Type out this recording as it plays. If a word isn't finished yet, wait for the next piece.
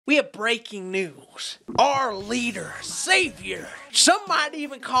We have breaking news. Our leader, savior, some might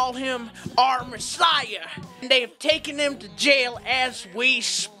even call him our messiah. And they have taken him to jail as we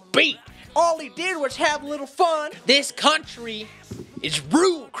speak. All he did was have a little fun. This country is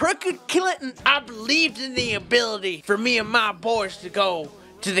ruled. Crooked Clinton, I believed in the ability for me and my boys to go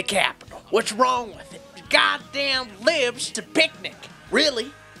to the Capitol. What's wrong with it? The goddamn libs to picnic.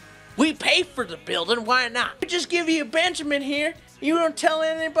 Really? We pay for the building, why not? We just give you a Benjamin here, you don't tell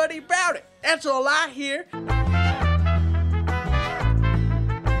anybody about it. That's all I hear.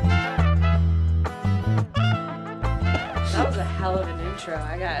 That was a hell of an intro,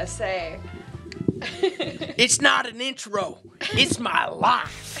 I gotta say. It's not an intro, it's my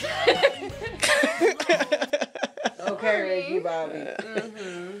life. Okay, Ricky Bobby.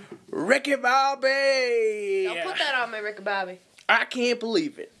 Mm-hmm. Ricky Bobby! Don't put that on me, Ricky Bobby. I can't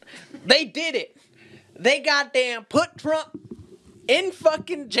believe it. They did it. They goddamn put Trump in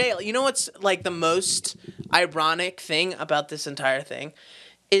fucking jail. You know what's like the most ironic thing about this entire thing?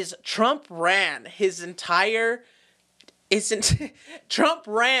 Is Trump ran his entire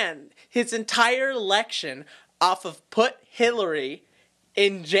election off of put Hillary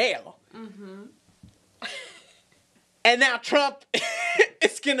in jail. Mm-hmm. And now Trump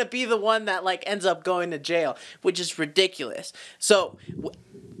is gonna be the one that like ends up going to jail, which is ridiculous. So,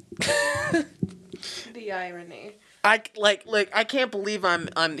 the irony. I can't believe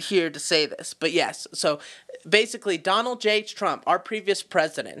I'm here to say this, but yes. So basically, Donald J. Trump, our previous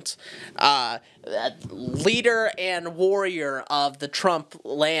president, leader and warrior of the Trump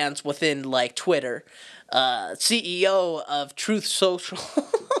lands within like Twitter, CEO of Truth Social.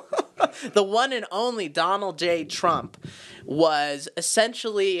 The one and only Donald J. Trump was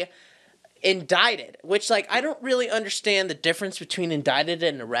essentially indicted, which, like, I don't really understand the difference between indicted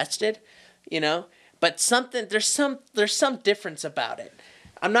and arrested, you know? But there's some difference about it.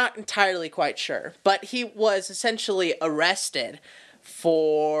 I'm not entirely quite sure. But he was essentially arrested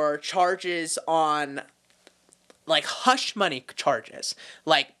for charges on, like, hush money charges.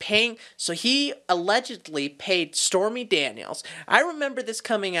 Like, paying... So he allegedly paid Stormy Daniels. I remember this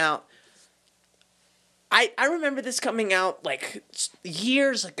coming out... I remember this coming out, like,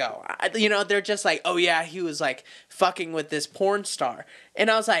 years ago. You know, they're just like, oh, yeah, he was, like, fucking with this porn star. And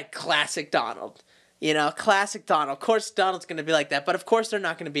I was like, classic Donald. You know, classic Donald. Of course, Donald's going to be like that, but of course they're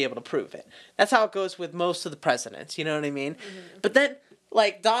not going to be able to prove it. That's how it goes with most of the presidents, you know what I mean? Mm-hmm. But then,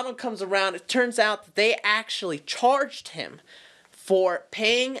 like, Donald comes around, it turns out that they actually charged him for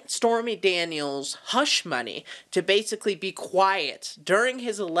paying Stormy Daniels hush money to basically be quiet during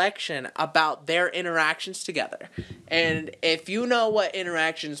his election about their interactions together. And if you know what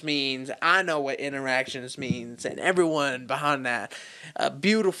interactions means, I know what interactions means, and everyone behind that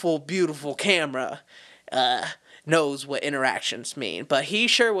beautiful, beautiful camera knows what interactions mean. But he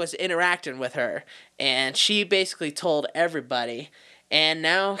sure was interacting with her, and she basically told everybody, and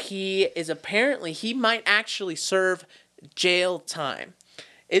now he might actually serve jail time.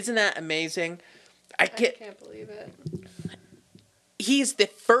 Isn't that amazing? I can't believe it. He's the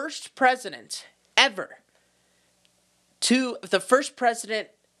first president ever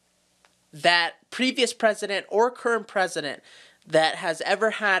previous president or current president that has ever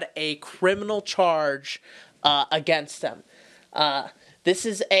had a criminal charge against him. This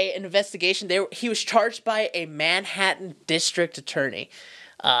is an investigation. He was charged by a Manhattan district attorney.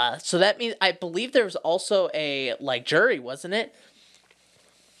 So that means, I believe there was also a, like, jury, wasn't it?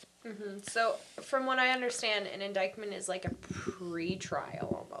 Mm-hmm. So, from what I understand, an indictment is like a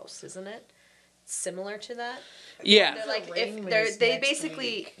pre-trial almost, isn't it? Similar to that? Yeah. They're like, they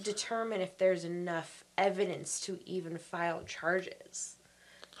basically determine if there's enough evidence to even file charges.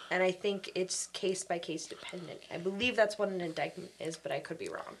 And I think it's case-by-case dependent. I believe that's what an indictment is, but I could be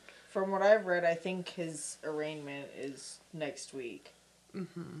wrong. From what I've read, I think his arraignment is next week.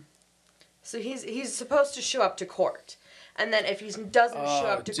 Mm-hmm. So he's supposed to show up to court, and then if he doesn't show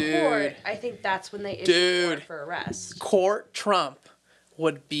up to court, I think that's when they issue a warrant for arrest. Court Trump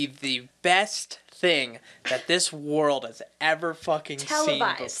would be the best thing that this world has ever fucking seen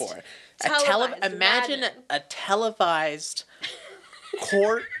before. Imagine a televised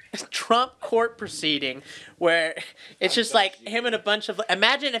court Trump court proceeding where it's just like him and a bunch of.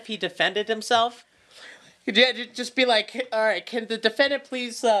 Imagine if he defended himself. Yeah, just be like, all right, can the defendant's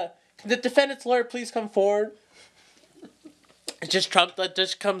lawyer please come forward? Just Trump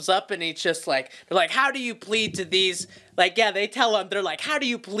just comes up and he's just like, they're like, how do you plead to these? Like, yeah, they tell him, they're like, how do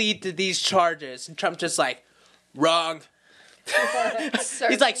you plead to these charges? And Trump's just like, wrong.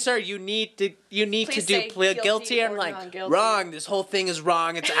 He's like, sir, you need to do plead guilty. I'm like, wrong. This whole thing is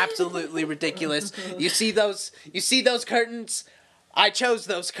wrong. It's absolutely ridiculous. You see those curtains? I chose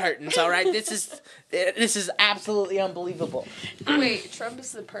those curtains, all right? This is absolutely unbelievable. Wait, Trump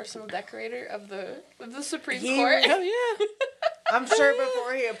is the personal decorator of the Supreme He Court? was- Oh, yeah. I'm sure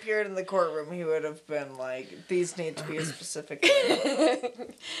before he appeared in the courtroom, he would have been like, "These need to be a specific way."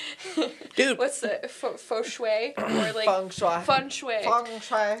 Dude. What's the feng shui or like Feng shui. feng shui? Feng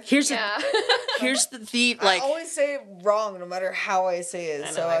shui. Here's Yeah. here's the I like always say it wrong, no matter how I say it. I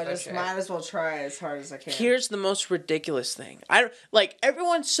know, So I I feng just shui. might as well try as hard as I can. here's the most ridiculous thing. I don't like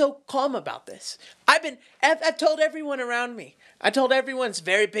everyone's so calm about this. I've told everyone around me. I told everyone it's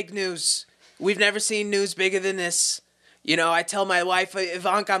very big news. We've never seen news bigger than this. You know, I tell my wife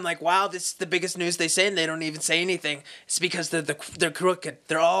Ivanka, I'm like, wow, this is the biggest news they say, and they don't even say anything. It's because they're crooked.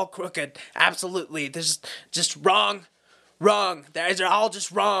 They're all crooked. Absolutely, they're just wrong. They're all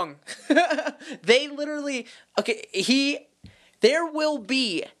just wrong. They literally there will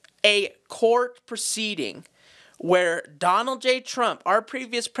be a court proceeding where Donald J. Trump, our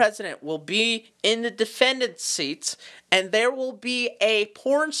previous president, will be in the defendant's seats, and there will be a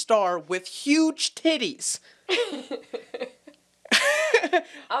porn star with huge titties. I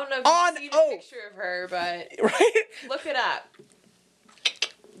don't know if On you've seen oath. a picture of her, but Right? look it up.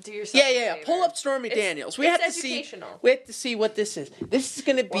 Do yourself a Yeah. favor. Pull up Stormy It's- Daniels. We it's have to see. educational. We have to see what this is. This is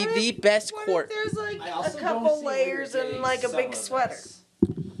gonna be What if- the best What court. if there's like I a also don't couple see where you're layers and getting like a some big of sweater? this.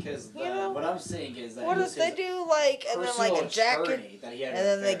 Because You know? what I'm saying is that What he if was they his do like and then like a personal jacket, attorney that he had and an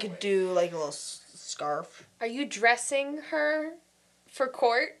then they affair could with. do like a little scarf? Are you dressing her for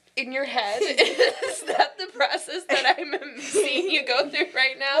court in your head? Is that the process that I'm seeing you go through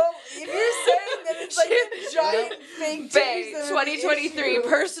right now? Well, if you're saying that it's like a giant fake Bae, titties, then 2023 it's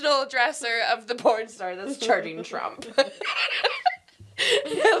personal dresser of the porn star that's charging Trump.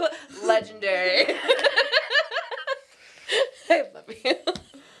 Legendary. I love you.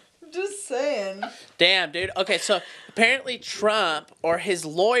 just saying. Damn, dude. Okay, so apparently Trump or his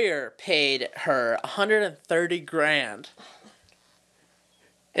lawyer paid her $130,000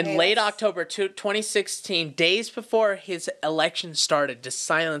 in Hey, late that's- October 2016, days before his election started, to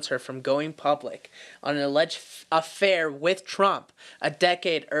silence her from going public on an alleged affair with Trump a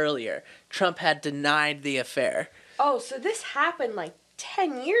decade earlier. Trump had denied the affair. Oh, so this happened like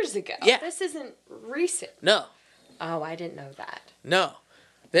 10 years ago. Yeah. This isn't recent. No, Oh, I didn't know that. no.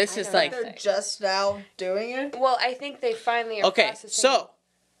 This I is know like, that. They're just now doing it. Well, I think they finally are okay, processing. so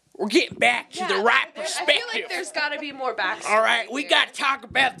we're getting back to the right I perspective. feel like there's got to be more backstory. All right, we here. got to talk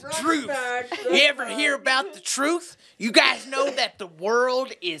about the truth. You ever hear about the truth? You guys know that the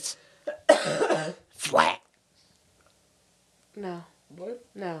world is flat. No. What?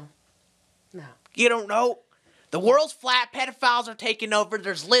 No. You don't know? The world's flat. Pedophiles are taking over.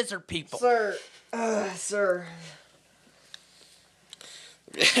 There's lizard people. Sir, sir.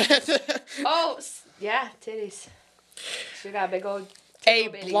 Oh, yeah, titties. She got a big old. A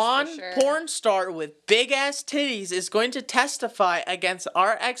tittle bitties for blonde sure. porn star with big ass titties is going to testify against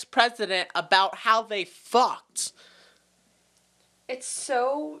our ex-president about how they fucked. It's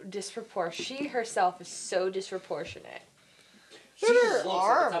so disproportionate. She herself is so disproportionate. She Look at just her looks like the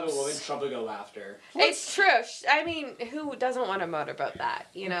type of arms. woman Trump would go after. It's true. I mean, who doesn't want to motorboat that,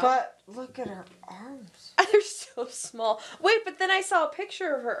 you know? But look at her arms. They're so small. Wait, but then I saw a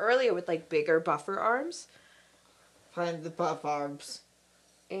picture of her earlier with like bigger, buffer arms. Find the buff arms.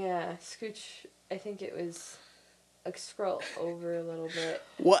 Yeah, scooch. I think it was like scroll over a little bit.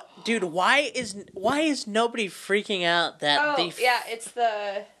 What, dude? Why is nobody freaking out that Oh, the yeah, it's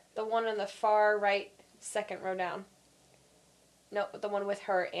the one on the far right, second row down. No, the one with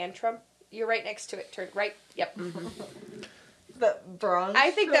her and Trump. You're right next to it. Turn right. Yep. The bronze.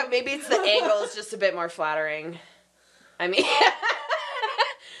 I think that maybe it's the angle is just a bit more flattering. I mean,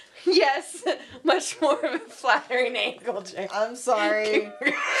 yes, much more of a flattering angle, Jay. I'm sorry.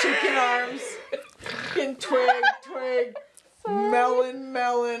 Chicken arms. Chicken twig. Melon.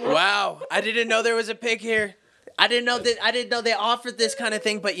 Wow, I didn't know there was a pig here. I didn't know they offered this kind of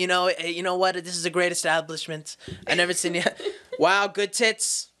thing, but you know what? This is a great establishment. I never seen it. Wow, good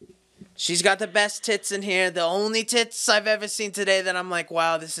tits. She's got the best tits in here. The only tits I've ever seen today that I'm like,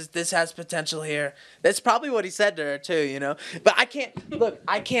 wow, this has potential here. That's probably what he said to her too, you know. But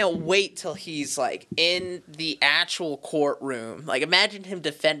I can't wait till he's like in the actual courtroom. Like, imagine him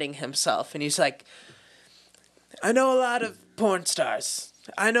defending himself, and he's like, I know a lot of porn stars.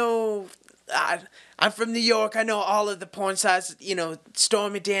 I'm from New York. I know all of the porn stars. You know,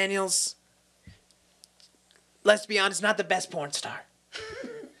 Stormy Daniels. Let's be honest, not the best porn star.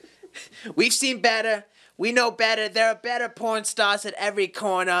 We've seen better. We know better. There are better porn stars at every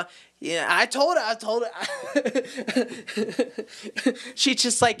corner. Yeah, I told her. She's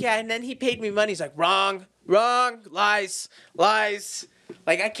just like, yeah, and then he paid me money. He's like, wrong, lies.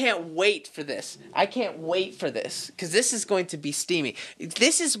 Like, I can't wait for this. Because this is going to be steamy.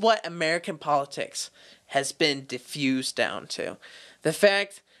 This is what American politics has been diffused down to. The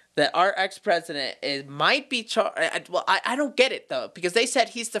fact that our ex-president might be charged. Well, I don't get it, though, because they said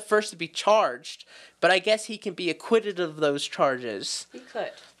he's the first to be charged, but I guess he can be acquitted of those charges. He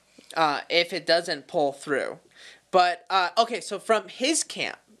could. If it doesn't pull through. But, okay, so from his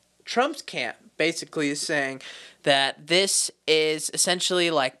camp, Trump's camp basically is saying that this is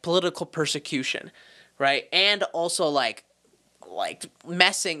essentially like political persecution, right? And also like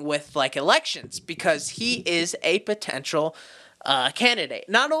messing with like elections because he is a potential candidate.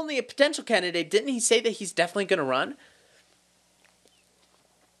 Not only a potential candidate, didn't he say that he's definitely going to run?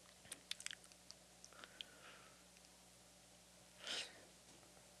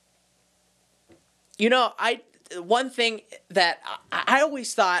 You know, one thing that I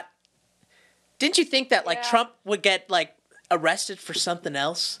always thought, didn't you think that like Trump would get like arrested for something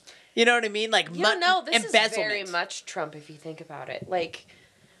else? You know what I mean? Like no, this embezzlement. is very much Trump if you think about it. Like,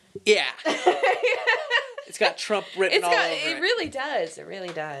 yeah, it's got Trump written all over it. It really does. It really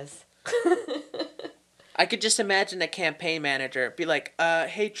does. I could just imagine a campaign manager be like,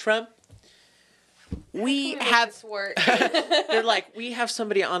 "Hey Trump, we have." They're like, "We have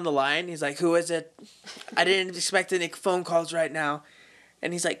somebody on the line." He's like, "Who is it? I didn't expect any phone calls right now."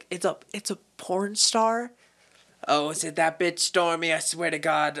 And he's like, it's a porn star? Oh, is it that bitch Stormy? I swear to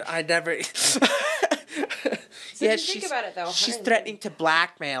God, I never... So yeah, think about it, though. She's threatening to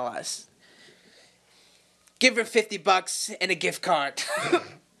blackmail us. Give her $50 and a gift card.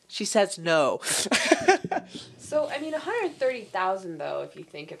 She says no. So, I mean, $130,000, though, if you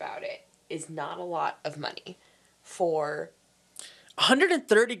think about it, is not a lot of money for...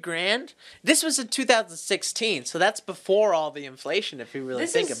 130 grand? This was in 2016, so that's before all the inflation if you really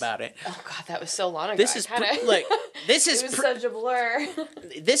think about it. Oh god, that was so long ago. This is it was such a blur.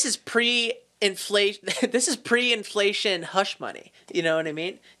 This is pre-inflation. This is pre-inflation hush money. You know what I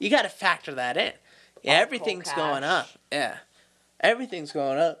mean? You got to factor that in. Yeah, everything's going up. Yeah. Everything's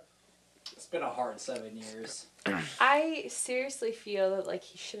going up. It's been a hard 7 years. I seriously feel that like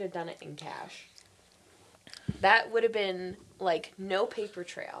he should have done it in cash. That would have been, like, no paper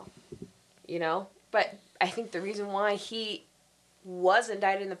trail, you know? But I think the reason why he was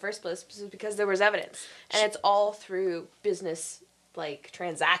indicted in the first place was because there was evidence. And it's all through business, like,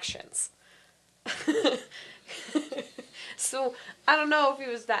 transactions. So, I don't know if he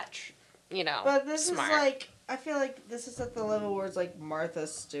was that, But this smart. is like, I feel like this is at the level where it's like Martha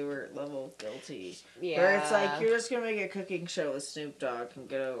Stewart level guilty. Yeah. Where it's like, you're just going to make a cooking show with Snoop Dogg and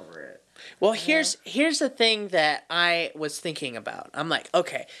get over it. Well, here's the thing that I was thinking about. I'm like,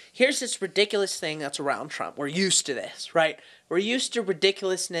 okay, here's this ridiculous thing that's around Trump. We're used to this, right? We're used to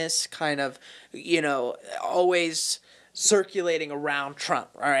ridiculousness kind of, always circulating around Trump,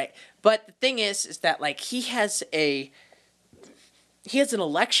 all right? But the thing is that, like, he has an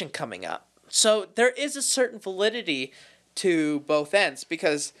election coming up. So there is a certain validity to both ends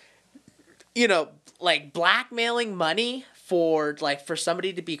because, like, blackmailing money for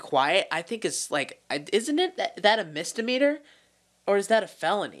somebody to be quiet, I think is like, isn't it that a misdemeanor, or is that a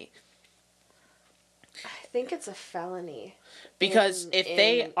felony? I think it's a felony. Because if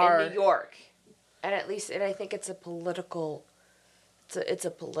they are in New York, and I think it's a political, it's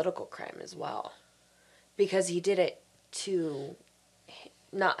a political crime as well, because he did it to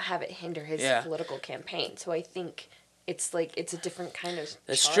not have it hinder his political campaign. So I think it's like it's a different kind of.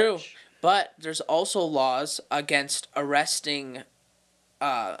 That's charge. true. But there's also laws against arresting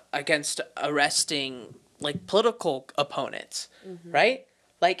like political opponents, right?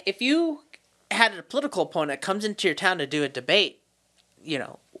 Like if you had a political opponent comes into your town to do a debate,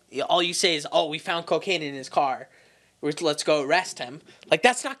 all you say is, "Oh, we found cocaine in his car. Let's go arrest him." Like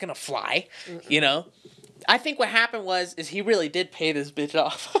that's not gonna fly, I think what happened is he really did pay this bitch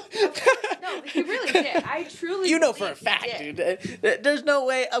off. No, he really did. I truly for a fact, dude. There's no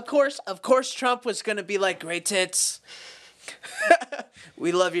way. Of course, Trump was gonna be like, "Great tits.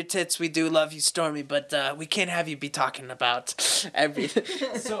 We love your tits. We do love you, Stormy, but we can't have you be talking about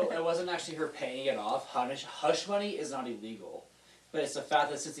everything." So it wasn't actually her paying it off. Hush money is not illegal, but it's the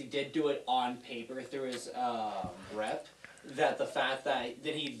fact that since he did do it on paper through his rep, that the fact that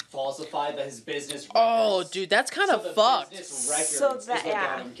he falsified his business records. Oh, dude, that's kind of fucked. Business records So is that- what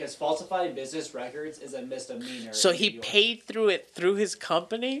got him, because falsifying business records is a misdemeanor. So in he New York. paid through his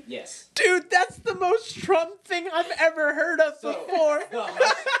company? Yes. Dude, that's the most Trump thing I've ever heard of before.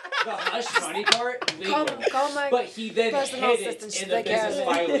 the hush money part, legal. Call my But he then personal hid it assistant in to the take care business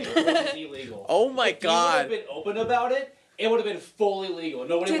of filing, which is illegal. Oh my If he would have god. been open about it, it would have been fully legal.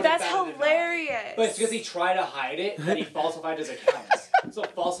 Nobody Dude, would have that's batted an eye. hilarious. But it's because he tried to hide it that he falsified his accounts. So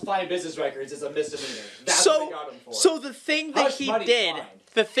falsifying business records is a misdemeanor. That's what they got him for. So the thing that Hush he money's did, fine.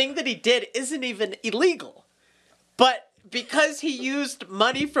 the thing that he did isn't even illegal. But because he used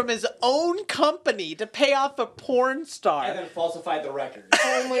money from his own company to pay off a porn star. And then falsified the records.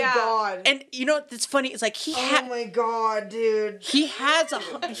 Oh my Yeah. god. And you know what's funny? It's like Oh my god, dude. he has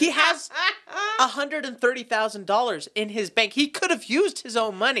 $130,000 in his bank. He could have used his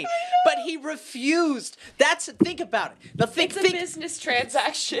own money, but he refused. Think about it. It's a business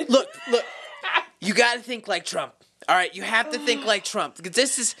transaction. Look. You got to think like Trump. All right, you have to think like Trump because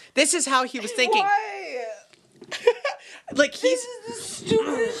this is how he was thinking. Why? Like This is the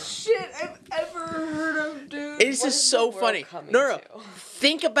stupidest shit I've ever heard of, dude. It is What just is so the world funny. coming No. to?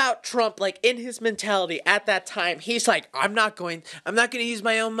 Think about Trump, like in his mentality at that time. He's like, I'm not going to use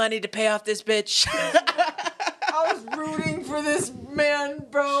my own money to pay off this bitch. I was rooting for this man,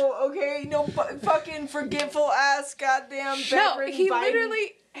 bro. Okay, no fucking forgetful ass, goddamn. No, bedridden he Biden.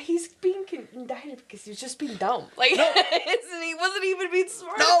 literally. He's being indicted because he was just being dumb. Like, he wasn't even being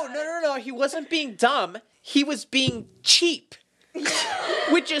smart. No. He wasn't being dumb. He was being cheap.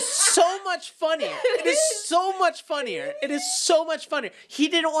 Which is so much funnier. It is so much funnier. He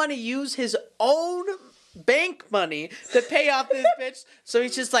didn't want to use his own bank money to pay off this bitch. So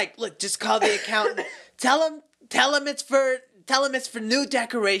he's just like, look, just call the accountant. Tell him it's for new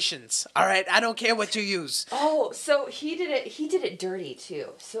decorations. All right, I don't care what you use. Oh, so he did it dirty too.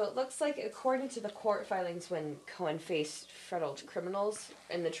 So it looks like, according to the court filings, when Cohen faced federal criminals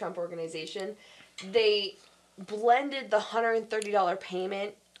in the Trump organization, they blended the $130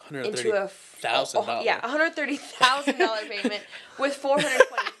 payment into a $130,000. $130,000 payment with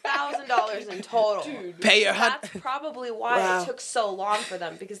 $420,000 in total. Dude, Pay your that's probably why Wow. it took so long for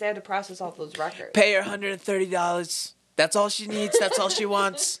them, because they had to process all those records. Pay her $130. That's all she needs. That's all she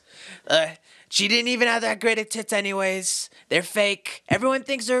wants. She didn't even have that great of tits anyways. They're fake. Everyone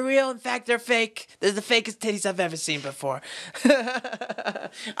thinks they're real. In fact, they're fake. They're the fakest titties I've ever seen before.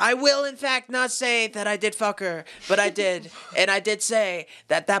 I will, in fact, not say that I did fuck her, but I did. And I did say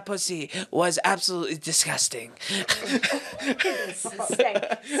that pussy was absolutely disgusting. Stank.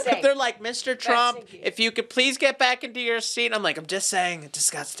 They're like, Mr. Trump, stinky. if you could please get back into your seat. I'm like, I'm just saying,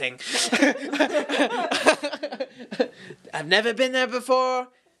 disgusting. I've never been there before.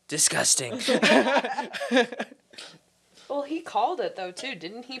 Disgusting. Well, he called it though too,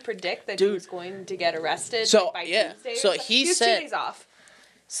 didn't he? Predict that he Dude. was going to get arrested by Yeah. Tuesday. So he was said 2 days off.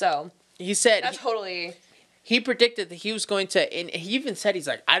 So he said that's totally. he predicted that he was going to, and he even said, he's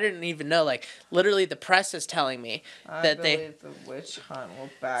like, I didn't even know, like, literally the press is telling me I that believe the witch hunt will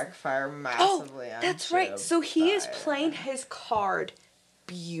backfire Oh, massively on that's right. Joe So he is Biden. playing his card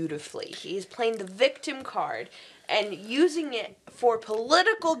beautifully. He's playing the victim card and using it for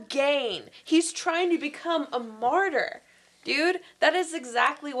political gain. He's trying to become a martyr. Dude, that is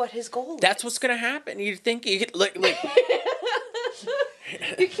exactly what his goal is. that's what's going to happen. You think, you could, look. You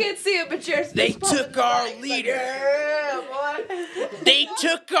can't see it, but Jared's They fist pumping took the our mic. He's like, leader. "Yeah, boy." They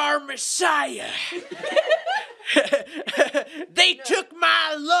took our Messiah. They took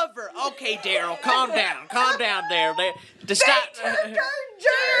my lover. Okay, Daryl, calm down, Daryl.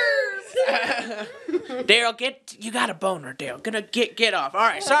 Daryl, you got a boner, Daryl. Gonna get off. All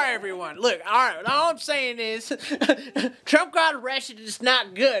right, sorry everyone. Look, all right. All I'm saying is, Trump got arrested. It's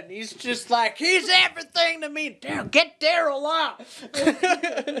not good. He's just like, he's everything to me. Daryl, get Daryl off.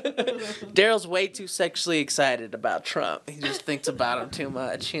 Daryl's way too sexually excited about Trump. He just thinks about him too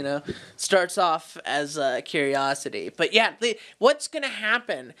much. Starts off as a curiosity, but yeah, what's gonna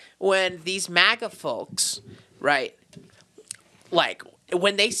happen when these MAGA folks, right? Like,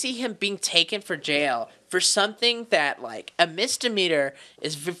 when they see him being taken for jail for something that, like, a misdemeanor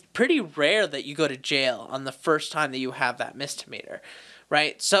is pretty rare that you go to jail on the first time that you have that misdemeanor,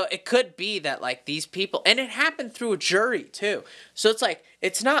 right? So it could be that, like, these people, and it happened through a jury too. So it's like,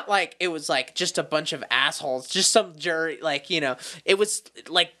 it's not like it was like just a bunch of assholes, just some jury, like, it was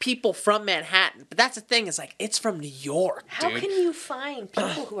like people from Manhattan. But that's the thing, is like, it's from New York, How dude. can you find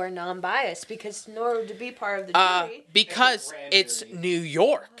people who are non-biased? Because in order to be part of the jury, Because it's New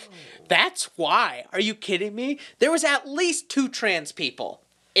York. That's why. Are you kidding me? There was at least 2 trans people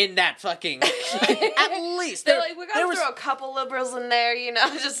in that fucking. At least. they're like, we gotta throw a couple liberals in there,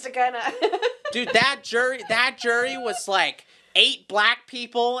 just to kind of. Dude, that jury was like 8 black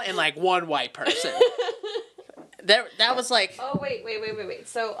people and like 1 white person. That was like. Oh wait.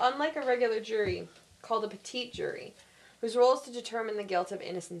 So unlike a regular jury, called a petite jury, whose role is to determine the guilt of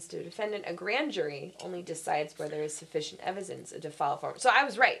innocence to a defendant. A grand jury only decides where there is sufficient evidence to file for. So I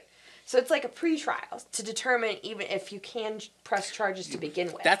was right. So it's like a pre-trial to determine even if you can press charges to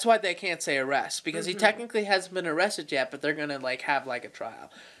begin with. That's why they can't say arrest, because he technically hasn't been arrested yet, but they're gonna like have like a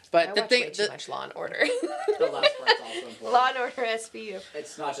trial. But I the watch thing, way too much Law and Order. The last part's also important. Law and Order SVU.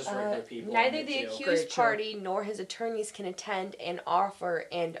 It's not just regular people. Neither on the it, too. accused party nor his attorneys can attend and offer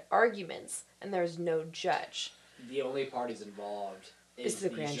and arguments, and there's no judge. The only parties involved Is the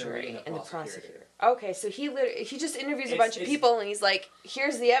grand jury and the prosecutor. prosecutor. Okay, so he just interviews a bunch of people and he's like,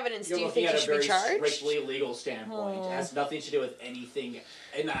 "Here's the evidence. Do You're you think looking you at should be a very charged?" strictly legal standpoint. It has nothing to do with anything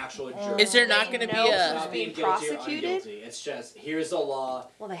in the actual jury. is there not They going to know be who's a? not being being guilty or prosecuted? unguilty. It's just, here's the law,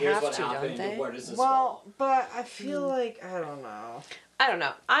 Well, they here's have what to, don't happened, they? where does this Well, fall? but I feel like I don't know. I don't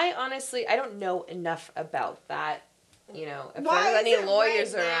know. I honestly, I don't know enough about that. You know, if Why there's is any it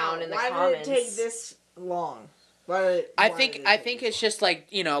lawyers right now? around in the Why comments. did it take this long? I think it's just like,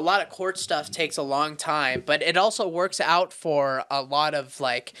 you know, a lot of court stuff takes a long time, but it also works out for a lot of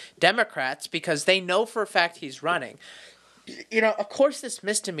like Democrats because they know for a fact he's running. You know, of course this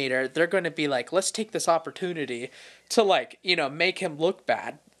misdemeanor, they're going to be like, let's take this opportunity to like, you know, make him look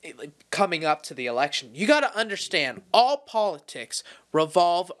bad coming up to the election. You got to understand, all politics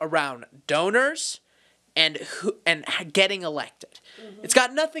revolve around donors and getting elected. It's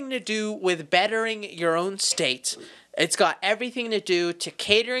got nothing to do with bettering your own state. It's got everything to do to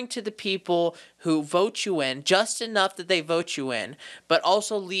catering to the people who vote you in, just enough that they vote you in, but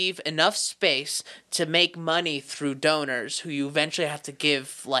also leave enough space to make money through donors who you eventually have to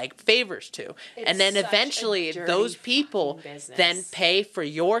give like favors to. And then such a eventually dirty those people fucking business. then pay for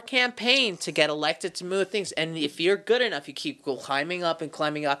your campaign to get elected to move things. And if you're good enough, you keep climbing up and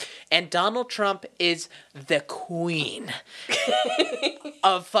climbing up. And Donald Trump is the queen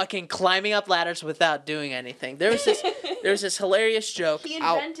of fucking climbing up ladders without doing anything. There's this hilarious joke. He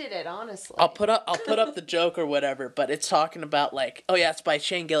invented it, honestly. I'll put up the joke or whatever, but it's talking about like, oh yeah, it's by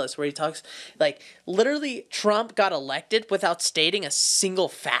Shane Gillis, where he talks like literally Trump got elected without stating a single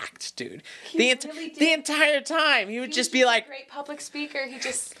fact, dude. He really did. The entire time he would He just was be like, a great public speaker. He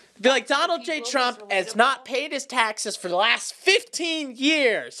just be like, talked to Donald J. people, he Trump was has not relatable. paid his taxes for the last 15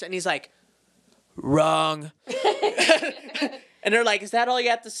 years, and he's like, wrong. And they're like, is that all you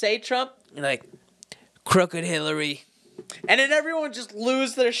have to say, Trump? And like, crooked Hillary. And then everyone would just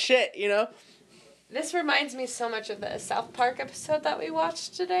lose their shit, you know? This reminds me so much of the South Park episode that we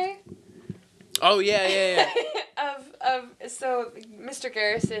watched today. Oh, yeah. So Mr.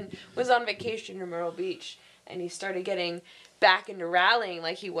 Garrison was on vacation in Myrtle Beach, and he started getting back into rallying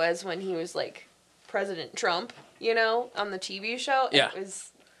like he was when he was like President Trump, you know, on the TV show. And Yeah. it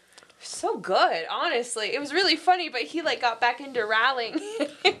was so good, honestly. It was really funny, but he like got back into rallying.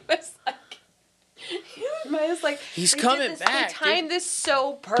 It was like He's they did coming this, back, They timed this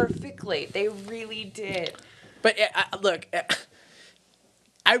so perfectly. They really did. But look,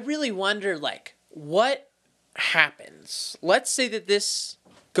 I really wonder, like, what happens? Let's say that this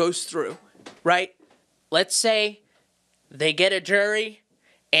goes through, right? Let's say they get a jury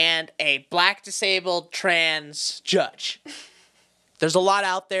and a black, disabled, trans judge. There's a lot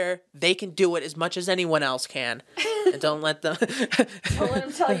out there. They can do it as much as anyone else can. And don't let them... Don't let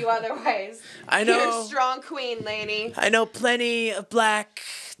him tell you otherwise. I know. You're a strong queen, lady. I know plenty of black,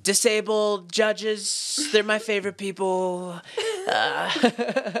 disabled judges. They're my favorite people. I'm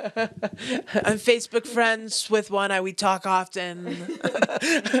Facebook friends with one. We talk often.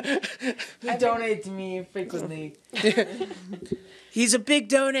 He donate to me frequently. He's a big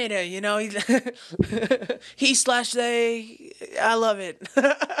donator, you know. He/they. I love it.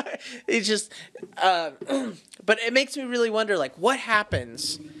 It's just, but it makes me really wonder, like, what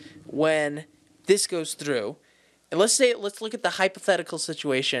happens when this goes through? And let's look at the hypothetical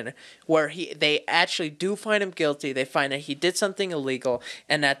situation where they actually do find him guilty. They find that he did something illegal,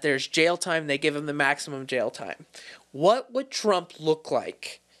 and that there's jail time. They give him the maximum jail time. What would Trump look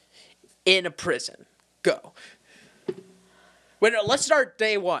like in a prison? Go. Wait, no, let's start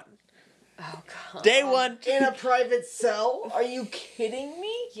day one. Oh, God. Day one. In a private cell? Are you kidding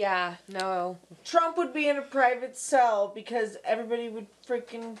me? Yeah, no. Trump would be in a private cell because everybody would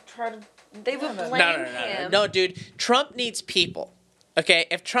freaking try to... They would blame No, him. no, dude. Trump needs people. Okay,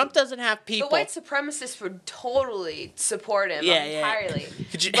 if Trump doesn't have The people, white supremacists would totally support him Yeah. entirely.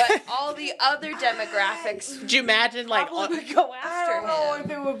 Could you, But all the other demographics could you imagine like probably would go I after don't know him.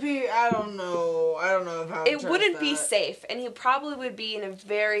 if it would be... I don't know if I would It trust wouldn't be that. safe, and he probably would be in a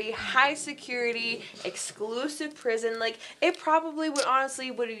very high security, exclusive prison. Like, it probably would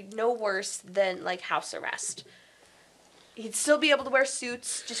honestly would be no worse than like house arrest. He'd still be able to wear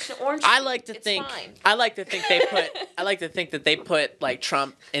suits, just an orange. I suit. like to It's think. fine. I like to think they put. I like to think that they put like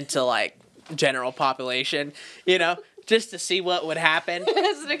Trump into like general population. You know, just to see what would happen.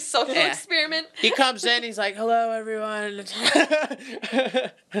 As an social experiment. He comes in, he's like, "Hello, everyone.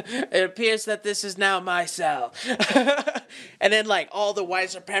 It appears that this is now my cell." And then, like, all the white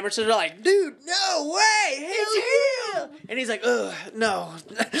supremacists are like, "Dude, no way! It's him!" And he's like, "Ugh, no."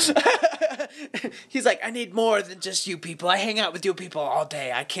 He's like, "I need more than just you people. I hang out with you people all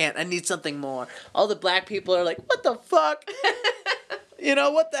day. I can't. I need something more." All the black people are like, "What the fuck?" You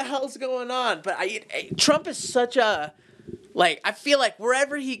know, what the hell's going on? But Trump is such a... Like, I feel like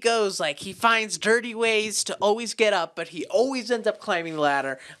wherever he goes, like, he finds dirty ways to always get up, but he always ends up climbing the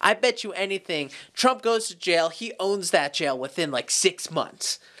ladder. I bet you anything. Trump goes to jail, he owns that jail within, like, 6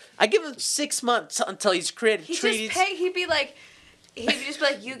 months. I give him 6 months until he's created treaties. He'd just be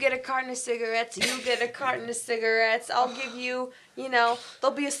like, you get a carton of cigarettes, you get a carton of cigarettes, I'll give you, there'll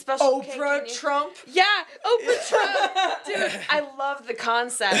be a special cake. Oprah Trump? Yeah, Oprah Trump. Dude, I love the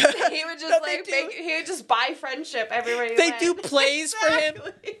concept. He would just he would just buy friendship everywhere he went. They do plays for him.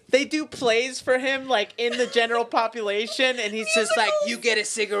 They do plays for him, like, in the general population, and he's just like, "You get a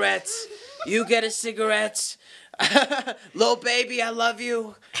cigarette. You get a cigarette. Little baby, I love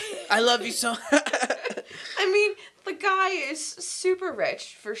you. I love you so." I mean, the guy is super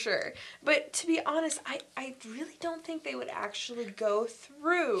rich, for sure. But to be honest, I really don't think they would actually go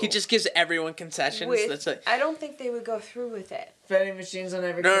through. He just gives everyone concessions. I don't think they would go through with it. Vending machines on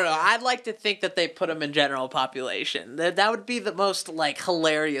every No. corner. I'd like to think that they put him in general population. That would be the most, like,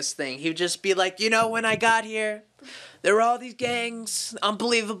 hilarious thing. He'd just be like, when I got here, there were all these gangs,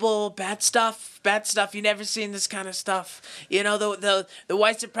 unbelievable, bad stuff. You never seen this kind of stuff. The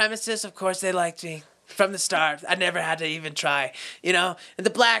white supremacists, of course, they liked me. From the start, I never had to even try, And the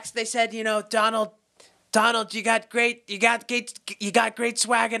blacks, they said, Donald, you got great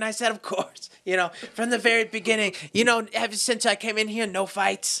swag, and I said, of course, from the very beginning, ever since I came in here, no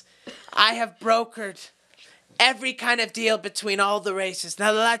fights. I have brokered every kind of deal between all the races.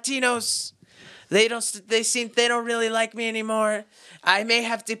 Now the Latinos, they don't really like me anymore. I may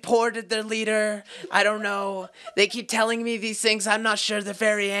have deported their leader. I don't know. They keep telling me these things. I'm not sure. They're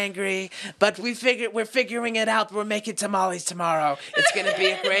very angry. But we're figuring it out. We're making tamales tomorrow. It's going to be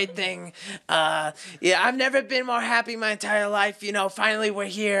a great thing. I've never been more happy my entire life. Finally we're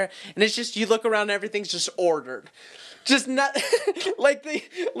here. And it's just, you look around, everything's just ordered. Just not,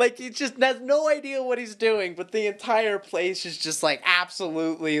 he just has no idea what he's doing. But the entire place is just, like,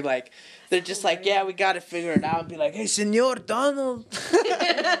 absolutely, like... They're just like, yeah, we got to figure it out. And be like, "Hey, Senor Donald."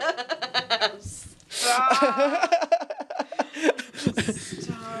 Stop.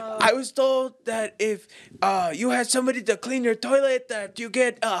 I was told that if you had somebody to clean your toilet, that you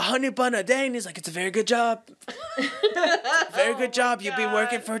get a honey bun a day. And he's like, "It's a very good job. Very good job. You'll be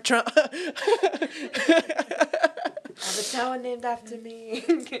working for Trump." I have a town named after me.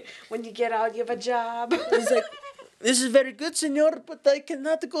 When you get out, you have a job. He's like, "This is very good, senor, but I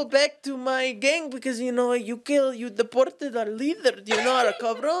cannot go back to my gang because, you deported our leader, our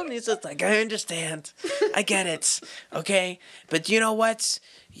cabron." He's just like, "I understand. I get it, okay? But you know what?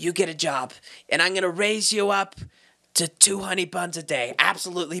 You get a job, and I'm going to raise you up to 2 honey buns a day.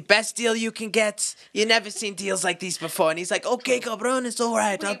 Absolutely. Best deal you can get. You never seen deals like these before." And he's like, "Okay, cabron, it's all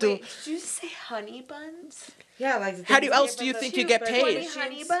right. I'll do." Did you say honey buns? Yeah, like... How else do you think you get paid? 20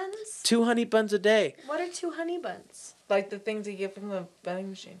 honey buns? 2 honey buns a day. What are 2 honey buns? Like the things you get from the vending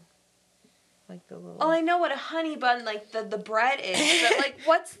machine. Like the little... Oh, I know what a honey bun, like the bread is. But, like,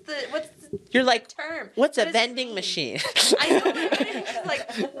 what's the You're like, term? "What's What a does it vending mean? machine?" I know, but it's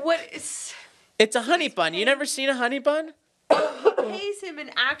like, what is... It's a honey bun. You never seen a honey bun? Who pays him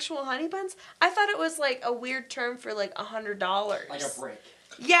in actual honey buns? I thought it was, like, a weird term for, like, $100. Like a brick.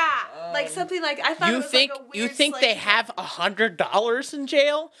 Yeah, like something like I thought. You it was think like a weird you think they slang. have $100 in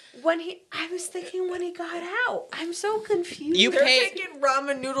jail? I was thinking when he got out. I'm so confused. You They're pay taking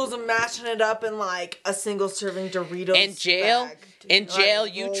ramen noodles and mashing it up in like a single serving Doritos in jail. bag. In jail,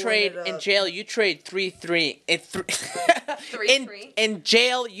 Like, you rolling trade. it up. In jail, you trade three. Three. In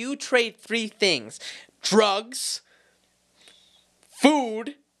jail, you trade 3 things: drugs,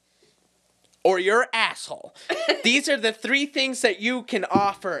 food, or your asshole. These are the 3 things that you can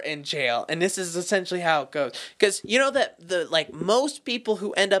offer in jail, and this is essentially how it goes. Because you know that most people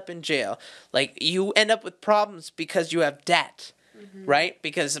who end up in jail, like, you end up with problems because you have debt, right?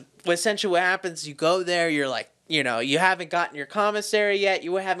 Because essentially what happens, you go there, you're like, you haven't gotten your commissary yet,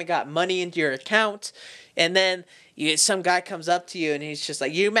 you haven't got money into your account, and then some guy comes up to you and he's just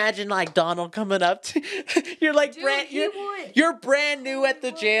like, you imagine like Donald coming up to you're like you're brand new at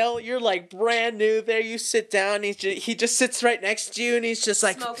the jail. You're like brand new there. You sit down. He just sits right next to you and he's just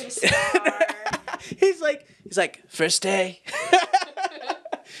like smoking a cigar. he's like first day.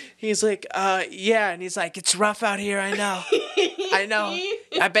 He's like, yeah, and he's like, it's rough out here, I know. I know.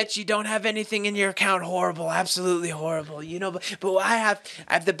 I bet you don't have anything in your account horrible, absolutely horrible. You know, but I have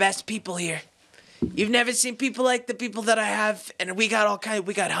the best people here. You've never seen people like the people that I have, and we got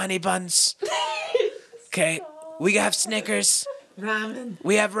honey buns. Okay. We have Snickers. Ramen.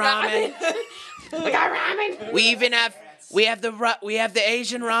 We have ramen. We got ramen. We have the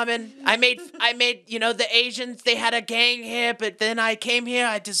Asian ramen. I made the Asians, they had a gang here, but then I came here,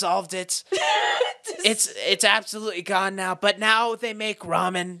 I dissolved it. It's absolutely gone now, but now they make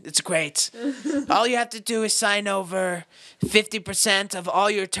ramen. It's great. All you have to do is sign over 50% of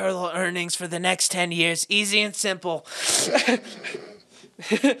all your total earnings for the next 10 years. Easy and simple.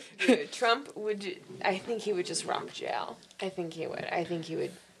 Dude, Trump I think he would just rock jail. I think he would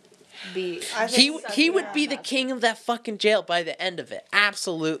be... He would be the king of that fucking jail by the end of it.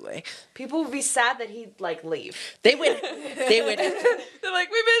 Absolutely. People would be sad that he'd, like, leave. They would. They're like,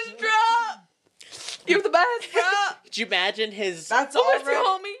 we miss Trump! You're the best, bro! Could you imagine his... That's Oh, all it's your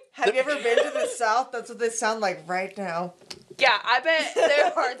homie. Have you ever been to the South? That's what they sound like right now. Yeah, I bet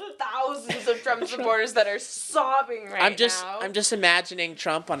there are thousands of Trump supporters that are sobbing now. I'm just imagining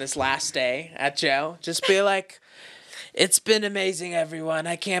Trump on his last day at jail. Just be like... It's been amazing, everyone.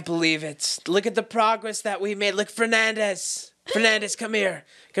 I can't believe it. Look at the progress that we made. Look, Fernandez. Fernandez, come here.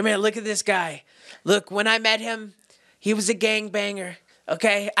 Come here. Look at this guy. Look, when I met him, he was a gangbanger.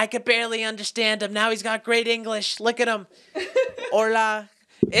 Okay? I could barely understand him. Now he's got great English. Look at him. Hola.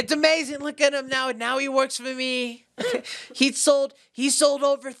 It's amazing. Look at him now. Now he works for me. He sold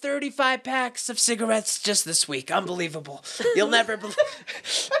over 35 packs of cigarettes just this week. Unbelievable. You'll never believe.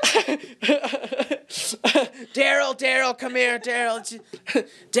 Daryl, come here,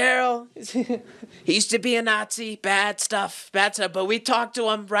 Daryl. He used to be a Nazi. Bad stuff. But we talked to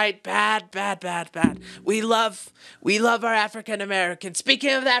him right. Bad. We love our African Americans.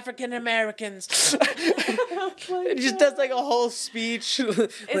 Speaking of African Americans, he just does like a whole speech.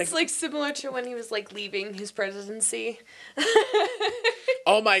 It's like similar to when he was like leaving his presidency.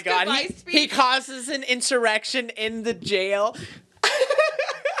 Oh my God, he causes an insurrection in the jail.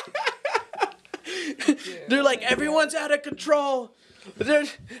 They're like, everyone's out of control.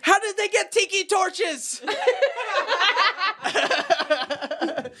 How did they get tiki torches?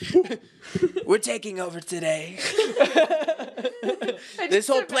 We're taking over today. This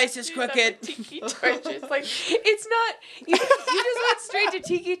whole place is crooked. Tiki torches, like it's not. You just went straight to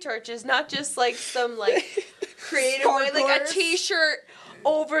tiki torches, not just like some like creative way, like a T-shirt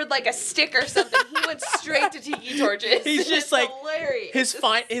over like a stick or something. He went straight to tiki torches. He's just like hilarious.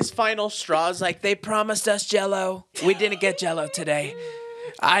 His final straw is like, they promised us Jell-O. We didn't get Jell-O today.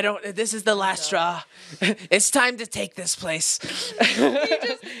 This is the last straw. It's time to take this place.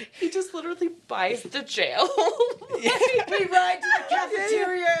 He just literally buys the jail. We ride to the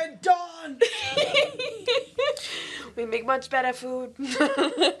cafeteria at dawn. We make much better food.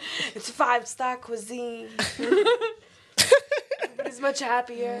 It's 5-star cuisine. But it's much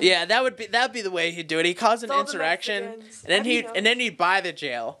happier. Yeah, that would be the way he'd do it. He'd cause an insurrection, and then he'd buy the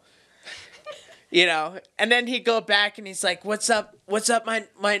jail. You know, and then he'd go back and he's like, "What's up, my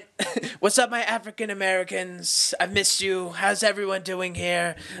what's up, my African Americans? I've missed you. How's everyone doing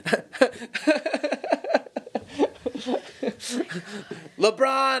here?"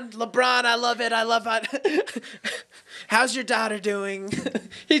 LeBron, I love it. How's your daughter doing?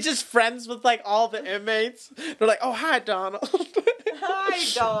 He's just friends with like all the inmates. They're like, "Oh, hi, Donald." Hi,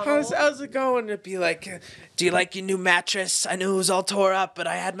 Donald. How's it going? To be like, do you like your new mattress? I knew it was all tore up, but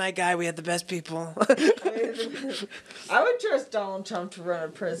I had my guy. We had the best people. I would trust Donald Trump to run a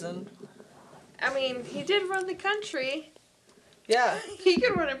prison. I mean, he did run the country. Yeah. He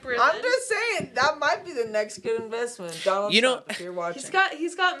could run a prison. I'm just saying, that might be the next good investment. Donald Trump, if you're watching.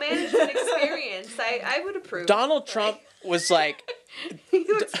 He's got management experience. I would approve. Donald Trump was like... He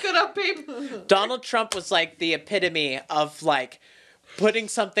looks good on paper. Donald Trump was like the epitome of like putting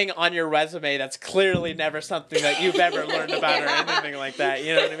something on your resume that's clearly never something that you've ever learned about or anything like that.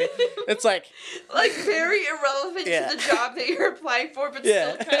 You know what I mean? It's like very irrelevant to the job that you're applying for, but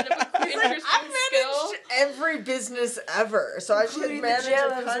still kind of an interesting I've skill. managed every business ever, so I should manage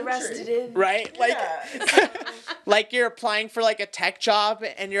a country. Arrested in. Right? Like, like you're applying for like a tech job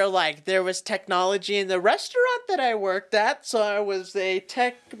and you're like, there was technology in the restaurant that I worked at, so I was a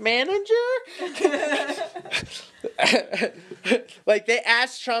tech manager. Like they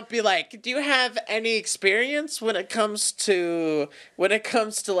asked Trump, be like, do you have any experience when it comes to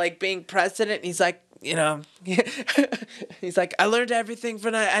like being president? And he's like, he's like, I learned everything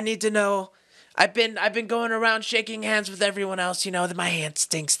from that. I need to know. I've been going around shaking hands with everyone else. That my hand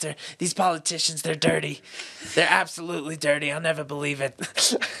stinks. These politicians, they're dirty. They're absolutely dirty. I'll never believe it.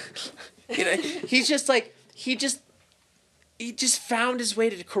 He's just like he just found his way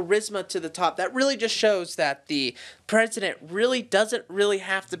to charisma to the top. That really just shows that the president really doesn't really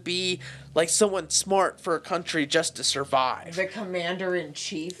have to be like someone smart for a country just to survive. The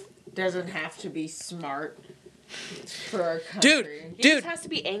commander-in-chief doesn't have to be smart for our country. He just has to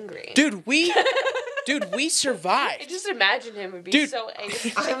be angry. Dude, we survived. I just imagine him would be so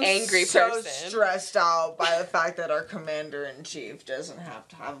angry. I'm angry so person. stressed out by the fact that our commander-in-chief doesn't have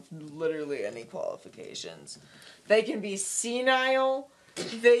to have literally any qualifications. They can be senile.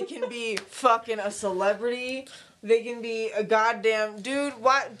 They can be fucking a celebrity. They can be a goddamn dude.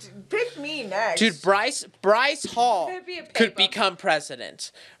 What? Pick me next. Dude, Bryce Hall could become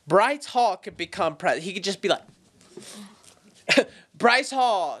president. Bryce Hall could become president. He could just be like, Bryce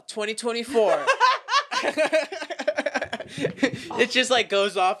Hall, 2024. It just like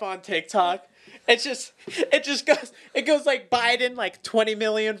goes off on TikTok. It goes like Biden like 20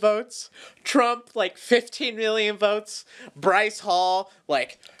 million votes, Trump like 15 million votes, Bryce Hall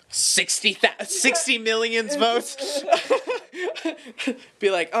like 60 million votes.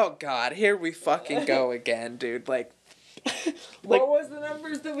 Be like, oh God, here we fucking go again, dude. Like what was the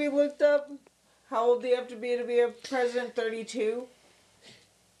numbers that we looked up? How old do you have to be a president? 32?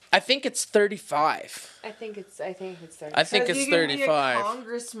 I think it's 35. I think it's 30. I think it's 35. You can be a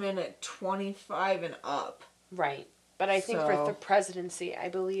congressman at 25 and up. Right. But I think for the presidency, I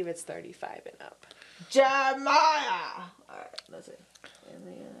believe it's 35 and up. Jeremiah! Alright, let's see.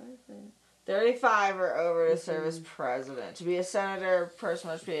 35 or over to serve as president. To be a senator, person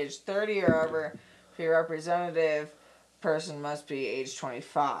must be age 30 or over. To be a representative, person must be age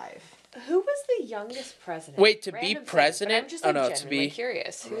 25. Who was the youngest president? Wait, to be president? I'm just to be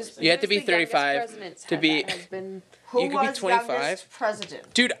curious. You have to be 35 to be. Who you could was be 25. youngest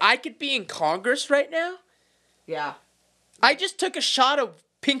president? Dude, I could be in Congress right now. Yeah. I just took a shot of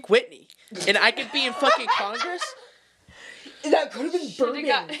Pink Whitney, and I could be in fucking Congress. That could have been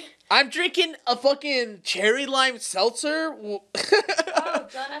bourbon. I'm drinking a fucking cherry lime seltzer. Oh,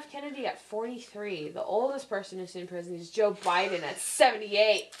 John F. Kennedy at 43. The oldest person who's in prison is Joe Biden at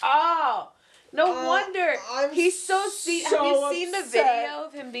 78. Oh, no wonder. He's so sweet. Have you seen the video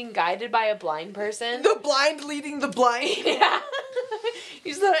of him being guided by a blind person? The blind leading the blind. Yeah.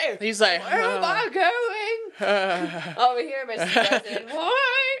 He's like, where am I going? Over here, Mr. President. What?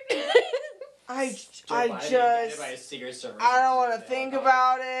 I don't want to think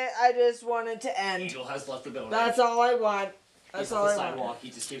about it. I just want it to end. Angel has left the building. That's all I want. That's all I sidewalk. want.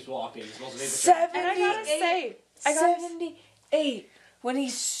 He just keeps walking. He's supposed to be 78 when he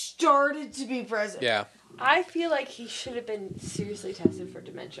started to be president. Yeah. I feel like he should have been seriously tested for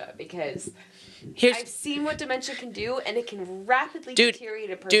dementia because I've seen what dementia can do, and it can rapidly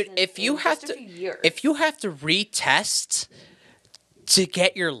deteriorate a person. Dude, if you have to retest to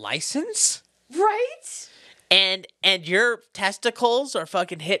get your license, right? And your testicles are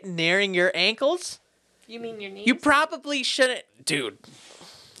fucking nearing your ankles. You mean your knees? You probably shouldn't, dude.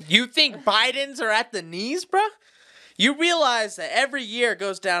 You think Biden's are at the knees, bruh? You realize that every year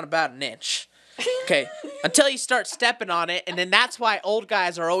goes down about an inch. Okay, until you start stepping on it, and then that's why old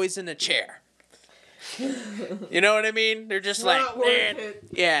guys are always in a chair. You know what I mean? They're just like, man,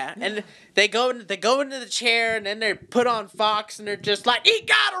 yeah, and they go into the chair, and then they're put on Fox, and they're just like, he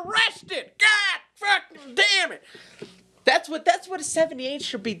got arrested. God fucking damn it. That's what a 78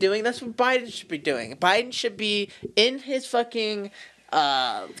 should be doing. That's what Biden should be doing. Biden should be in his fucking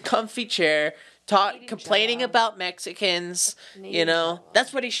comfy chair, complaining about Mexicans.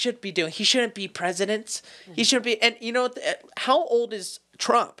 That's what he should be doing. He shouldn't be president. He shouldn't be. And you know, how old is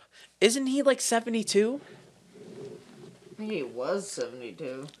Trump? Isn't he like 72? I think he was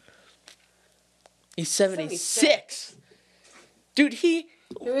 72. He's 76. Dude, he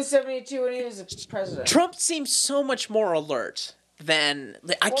was 72 when he was president. Trump seems so much more alert than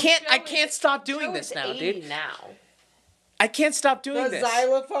I can't stop doing this now, dude. I can't stop doing this. The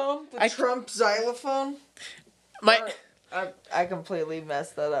xylophone? Trump xylophone? I completely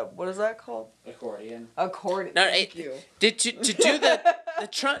messed that up. What is that called? Accordion. Accordion. No, Thank you. To do the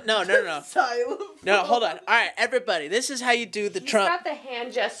Trump? No. Xylophone. No, hold on. All right, everybody. This is how you do the He's Trump. got the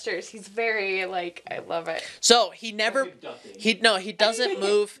hand gestures. He's very like, I love it. So he never. Abducting. He doesn't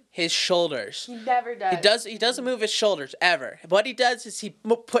move his shoulders. He never does. He doesn't move his shoulders ever. What he does is he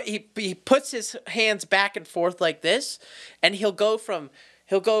puts his hands back and forth like this, and he'll go from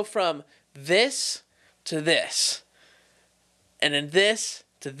this to this, and then this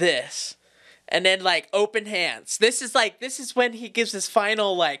to this, and then like open hands. This is when he gives his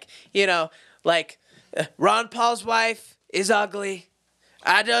final Ron Paul's wife is ugly.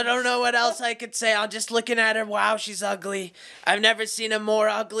 I don't know what else I could say. I'm just looking at her. Wow, she's ugly. I've never seen a more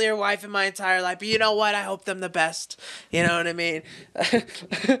uglier wife in my entire life. But you know what? I hope them the best. You know what I mean?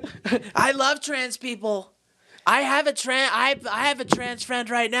 I love trans people. I have a trans friend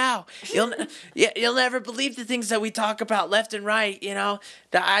right now. You'll never believe the things that we talk about left and right. You know,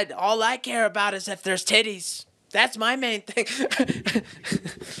 all I care about is if there's titties. That's my main thing.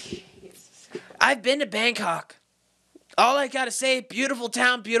 I've been to Bangkok. All I gotta say, beautiful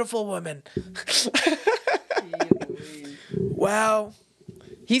town, beautiful woman. Wow.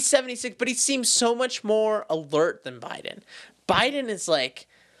 He's 76, but he seems so much more alert than Biden. Biden is like,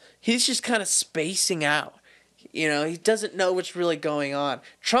 he's just kind of spacing out. You know, he doesn't know what's really going on.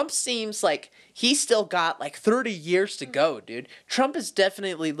 Trump seems like he's still got like 30 years to go, dude. Trump is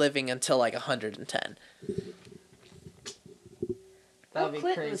definitely living until like 110. Bill That'd be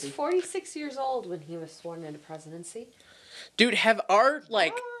Clinton crazy. was 46 years old when he was sworn into presidency. Dude, have our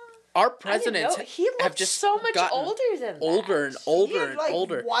presidents He have looks just so much gotten older than that. older and He older had, and like,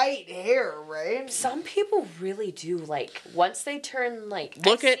 older. white hair, right? Some people really do, like, once they turn, like,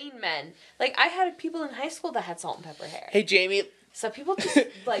 Look I've at- seen men. Like, I had people in high school that had salt and pepper hair. Hey Jamie, So people just,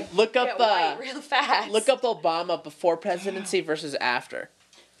 like, Look up, get white real fast. look up Obama before presidency versus after.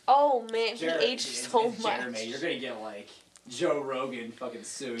 Oh, man, he Jared- aged so it's much. Jeremy, you're gonna get like Joe Rogan fucking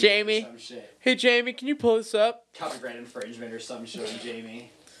suing Jamie. you for some shit. Hey Jamie, can you pull this up? Copyright infringement or some shit on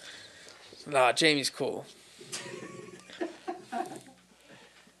Jamie. Nah, Jamie's cool.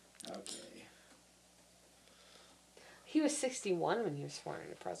 Okay. He was 61 when he was sworn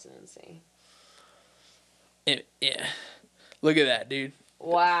into presidency. Yeah. Look at that, dude.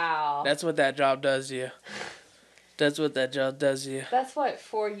 Wow. That's what that job does to you. That's what that job does to you. That's what,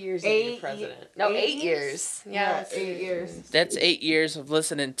 4 years Eight into president. No, 8 years. Yeah, that's 8 years. That's 8 years of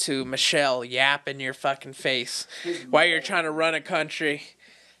listening to Michelle yap in your fucking face while you're trying to run a country.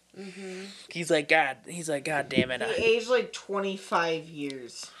 Mm-hmm. He's like, God damn it. He aged like 25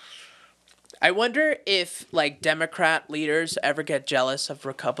 years. I wonder if, like, Democrat leaders ever get jealous of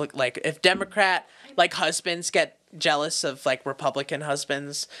Republican, like, if Democrat, like, husbands get jealous of, like, Republican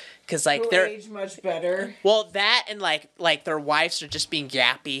husbands, because, like, Who they're, age much better. well, that and, like, their wives are just being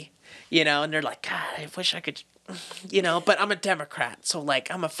yappy, you know, and they're like, God, I wish I could, you know, but I'm a Democrat, so,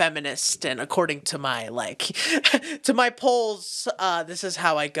 like, I'm a feminist, and according to my, like, to my polls, this is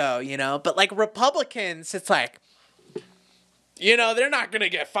how I go, you know, but, like, Republicans, it's like, you know, they're not going to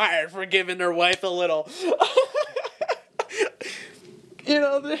get fired for giving their wife a little. You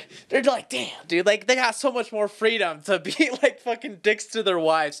know, they're like, damn, dude. Like, they got so much more freedom to be, like, fucking dicks to their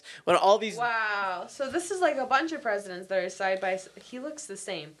wives. When all these... Wow. So this is like a bunch of presidents that are side by side. He looks the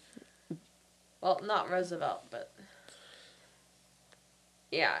same. Well, not Roosevelt, but...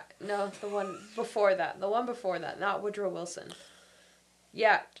 Yeah. No, the one before that. The one before that. Not Woodrow Wilson.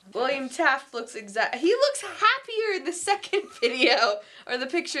 Yeah, William Taft looks he looks happier in the second video, or the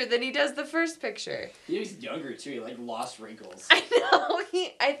picture, than he does the first picture. He was younger too. He like lost wrinkles. I know.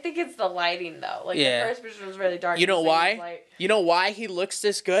 I think it's the lighting though. Like Yeah. the first picture was really dark. You know the second was why? light. You know why he looks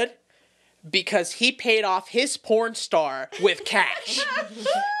this good? Because he paid off his porn star with cash.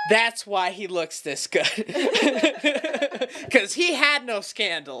 That's why he looks this good. Because he had no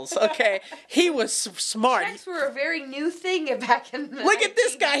scandals, okay? He was smart. Checks were a very new thing back in the Look at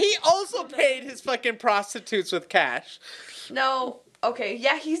this 1990s. guy. He also paid his fucking prostitutes with cash. No. Okay,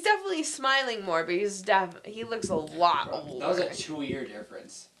 yeah, he's definitely smiling more, but he looks a lot older. That was a 2-year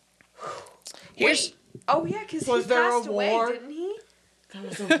difference. Here's... Oh yeah, because he Was there a passed away, war? didn't he? That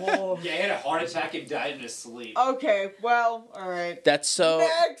was a war. Yeah, he had a heart attack and died in his sleep. Okay, well, alright. That's so...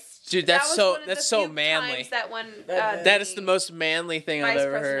 Next! Dude, That that's was so one of the that's so few manly. times that when That is the most manly thing I've vice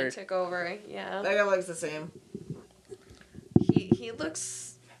ever president heard. took over. Yeah, That guy looks the same. he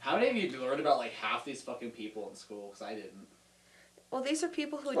looks. How many of you learned about like half these fucking people in school? Because I didn't. Well, these are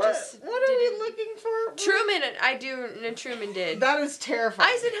people who What just are we didn't. looking for? Truman, I do, and Truman did. That is terrifying.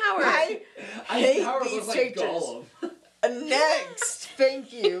 Eisenhower. I hate Eisenhower these was like pictures. Gollum. Next,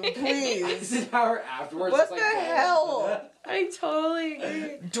 thank you, please. Eisenhower afterwards. What was like the Gollum. hell? I totally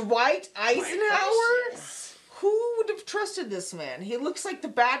agree. Dwight Eisenhower? Who the have trusted this man? He looks like the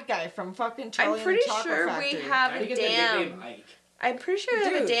bad guy from fucking Charlie I'm pretty and the Chocolate sure Factory. we have How do a you get the nickname dam. Ike? I'm pretty sure we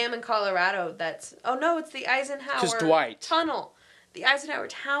have a Dude. dam in Colorado that's... Oh, no, it's the Eisenhower 'Cause Dwight. Tunnel. The Eisenhower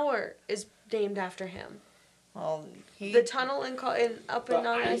Tower is named after him. Well, The tunnel up in But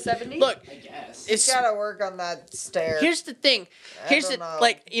I-70? Look, I guess. he's gotta work on that stair. here's the thing. I Here's don't the know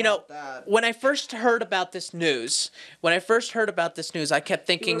like, you know, about that. when I first heard about this news, I kept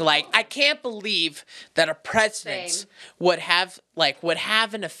thinking were like, wrong. I can't believe that a president Same. would have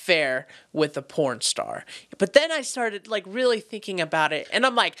an affair with a porn star. But then I started like really thinking about it, and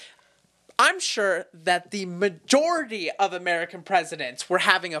I'm like, I'm sure that the majority of American presidents were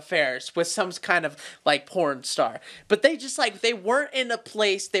having affairs with some kind of like porn star. But they just like, they weren't in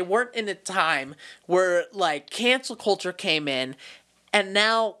a time where like cancel culture came in, and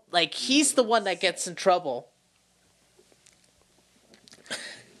now like he's the one that gets in trouble.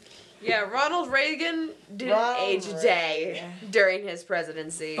 Yeah, Ronald Reagan didn't Ronald age a day during his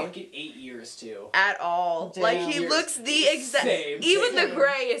presidency. Fucking 8 years, too. At all. Damn. Like, he Years. looks the exact... Same. Even the Same.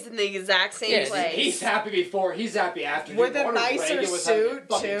 gray is in the exact same Yeah, place. He's happy before, he's happy after. With a Ronald nicer Reagan was having a suit,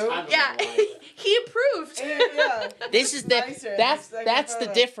 fucking too. time of Yeah, his life. he approved. Yeah. This is Nicer. that's It's like that's a the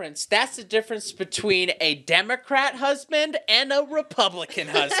photo. difference. That's the difference between a Democrat husband and a Republican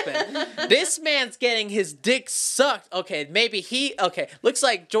husband. This man's getting his dick sucked. Okay, looks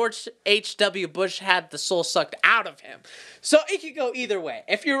like George H.W. Bush had the soul sucked out of him. So it could go either way.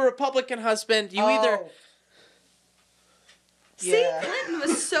 If you're a Republican husband, you either See, Yeah. Clinton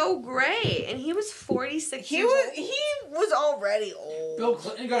was so gray, and he was 46 He years was old. he was already old. Bill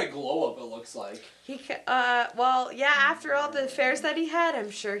Clinton got a glow up, it looks like. Well, yeah, after all the affairs that he had, I'm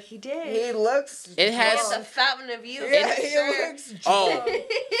sure he did. He looks. It has- He has a fountain of youth. Yeah, I'm he sure. looks. Oh, drunk.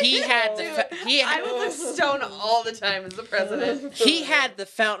 he had the I would look stoned all the time as the president. he had the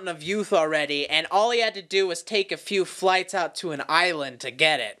fountain of youth already, and all he had to do was take a few flights out to an island to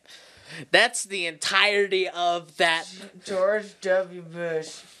get it. That's the entirety of that. George W.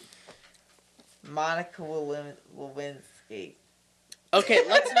 Bush. Monica Lewinsky. Okay,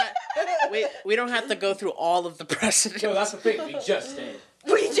 let's not. We don't have to go through all of the presidents. No, that's the thing, we just did.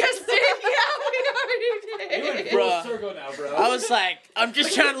 We just did. Yeah, we already You did. in full Bruh. circle now, bro. I was like, I'm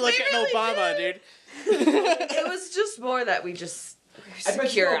just trying to look We at really Obama, dude. It was just more that we just I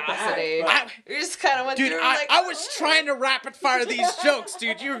bet you go back, curiosity. but- We just kind of went Dude, through. I was trying to rapid fire these jokes,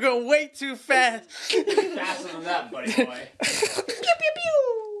 dude. You were going way too fast. Faster than that, buddy boy. Pew pew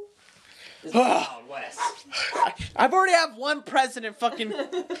pew. This is the Wild West. I've already have one president fucking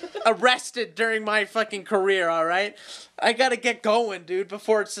arrested during my fucking career, alright? I gotta get going, dude,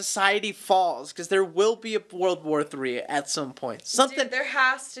 before society falls, because there will be a World War III at some point. Something. Dude, there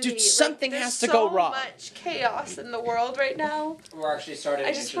has to Dude, be. something there's has to go wrong. So much chaos in the world right now. We're actually starting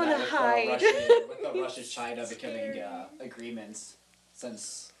I to just enter that wanna with hide. with the Russia-China becoming agreements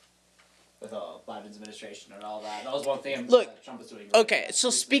since with Biden's administration and all that. That was one thing Look, Trump was doing. Okay,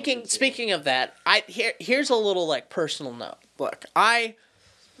 so speaking of that, here's a little like personal note. Look, I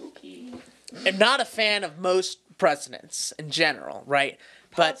am not a fan of most presidents in general, right?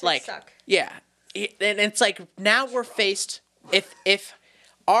 But Politics like, suck. yeah, and it's like now we're faced if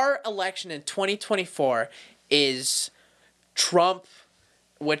our election in 2024 is Trump,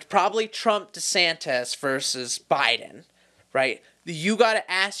 which probably Trump DeSantis versus Biden, right? You got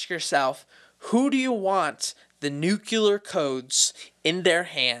to ask yourself, who do you want the nuclear codes in their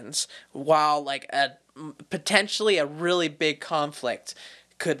hands while like potentially a really big conflict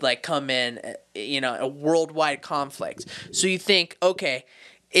could like come in, a worldwide conflict. So you think, okay,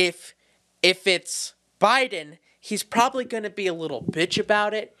 if it's Biden, he's probably going to be a little bitch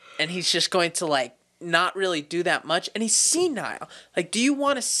about it, and he's just going to like not really do that much, and he's senile. Like, do you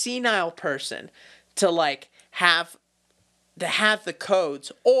want a senile person to like have the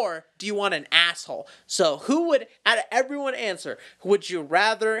codes, or do you want an asshole? So who would, out of everyone answer, would you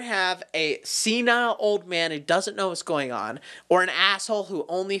rather have a senile old man who doesn't know what's going on, or an asshole who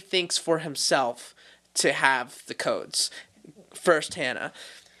only thinks for himself to have the codes? First, Hannah.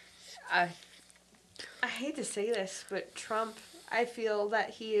 I hate to say this, but Trump, I feel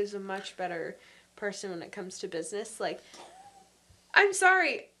that he is a much better person when it comes to business. Like, I'm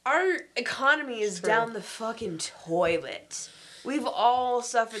sorry, our economy is down the fucking toilet. We've all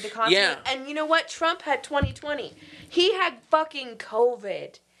suffered the consequences. Yeah. And you know what? Trump had 2020. He had fucking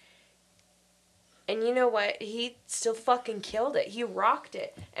COVID. And you know what? He still fucking killed it. He rocked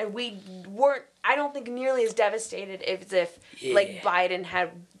it. And we weren't, I don't think, nearly as devastated as if, like, Biden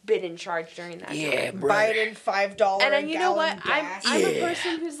had been in charge during that time. Biden $5 And then you know what? gas. I'm a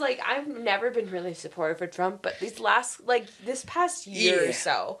person who's like, I've never been really supportive of Trump, but this past year or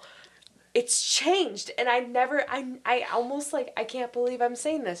so, It's changed, and I almost like, I can't believe I'm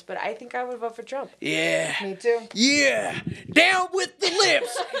saying this, but I think I would vote for Trump. Yeah. Me too. Yeah. Down with the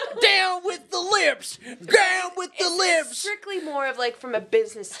lips. Down with the lips. Down with the It's lips. strictly more of like from a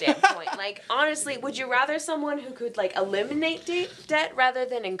business standpoint. Like, honestly, would you rather someone who could like eliminate debt rather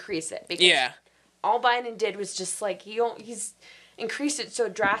than increase it? Because Yeah. all Biden did was just like he's increased it so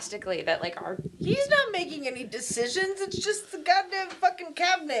drastically that like He's not making any decisions. It's just the goddamn fucking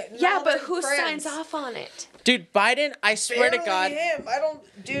cabinet. and yeah, all but his who friends. signs off on it? Dude, Biden, I swear to Barely God. him. I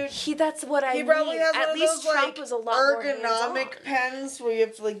don't, dude. That's what I He probably mean. has At one least of those Trump like was a lot more hands-on. ergonomic pens where you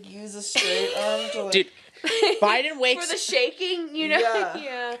have to like use a straight arm to like. Dude, Biden wakes for the shaking, you know. Yeah.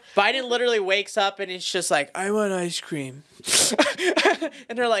 Yeah. Biden literally wakes up and it's just like, I want ice cream.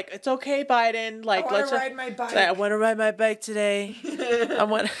 And they're like, it's okay, Biden. Like, I want let's to ride my bike. I want to ride my bike today. I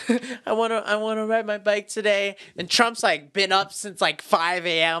want to ride my bike today. And Trump's like been up since like 5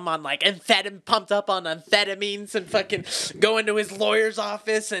 a.m. on like pumped up on amphetamines and fucking going to his lawyer's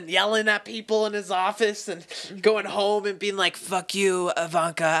office and yelling at people in his office and going home and being like, fuck you,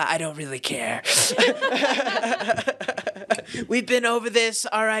 Ivanka. I don't really care. We've been over this.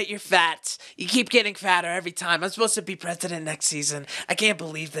 All right, you're fat. You keep getting fatter every time. I'm supposed to be president next season. I can't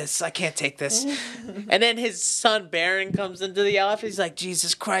believe this. I can't take this. And then his son Barron comes into the office. He's like,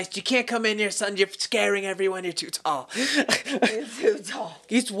 Jesus Christ, you can't come in here, son. You're scaring everyone. You're too tall. He's too tall.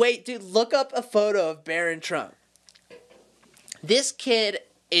 Dude, look up a photo of Barron Trump. This kid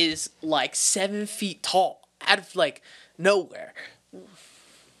is like 7 feet tall out of like nowhere.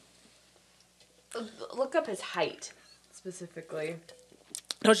 Look up his height specifically.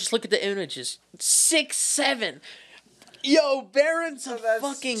 No, just look at the images. 6'7". Yo, Barron's a That's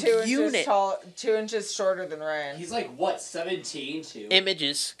fucking 2 inches unit. tall, 2 inches shorter than Ryan. He's like, what, 17 too?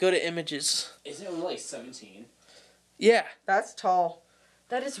 Images. Go to images. Isn't it only like 17? Yeah. That's tall.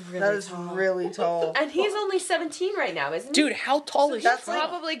 That is really That is tall. really tall. And he's only 17 right now, isn't he? Dude, how tall is that's Trump? like-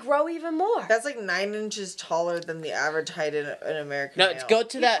 Probably grow even more. That's like 9 inches taller than the average height in an American No, male. go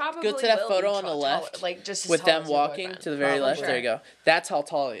to He that probably photo will be on the taller, left like just as with tall them as your walking boyfriend. to the very Probably. left. There you go. That's how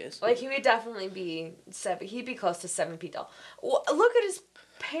tall he is. Like, he would definitely be he'd be close to 7 feet tall. Look at his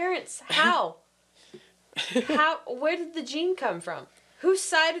parents. How? Where did the gene come from? Whose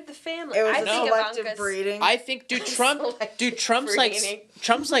side of the family? It was I a think selective Ivanka's, breeding. I think, dude, Trump's like breeding.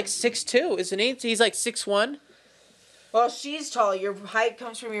 6'2", isn't he? He's like 6'1". Well, she's tall. Your height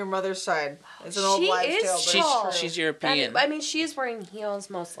comes from your mother's side. It's an old She wives' is tale. But She's tall. she's European. I mean, she is wearing heels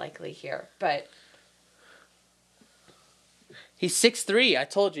most likely here, but He's 6'3". I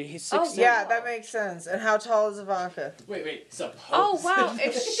told you, he's 6'3". Oh, yeah, that makes sense. And how tall is Ivanka? Wait, suppose. oh wow,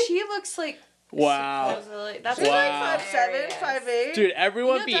 if she looks like Wow. supposedly, that's She's Wow. like 5'7", 5'8". Dude,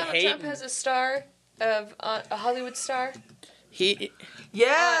 everyone You know be Donald hating. Trump has a star of a Hollywood star. He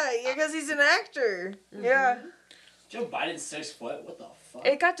Yeah, because he's an actor. Yeah. Joe Biden's 6 foot. What the fuck?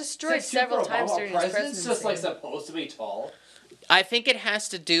 It got destroyed 6'2" several for times Obama. during his President's presidency. just like supposed to be tall. I think it has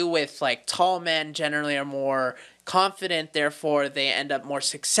to do with like tall men generally are more confident, therefore they end up more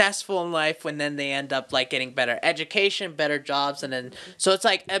successful in life when then they end up like getting better education, better jobs, and then so it's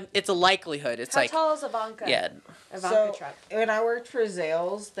like it's a likelihood. It's How like tall is Ivanka? yeah, Ivanka Trump. When I worked for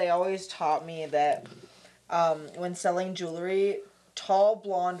Zales, they always taught me that when selling jewelry, tall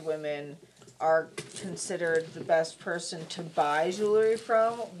blonde women are considered the best person to buy jewelry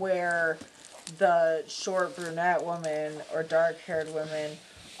from, where the short brunette women or dark-haired women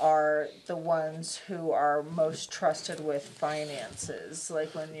are the ones who are most trusted with finances,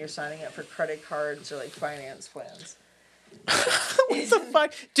 like when you're signing up for credit cards or like finance plans. what the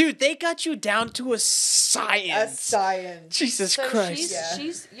fuck, dude? They got you down to a science. That's science. Jesus So Christ. Yeah.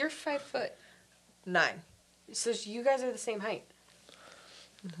 you're 5'9". 9. So you guys are the same height.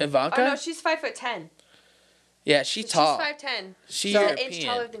 Ivanka? Oh no, she's 5'10". Yeah, she's tall. She's 5'10". She's She's an European. inch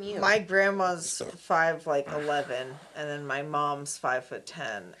taller than you. My grandma's 5'11", and then my mom's 5'10",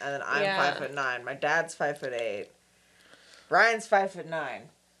 and then I'm Yeah. 5'9". My dad's 5'8". Ryan's 5'9".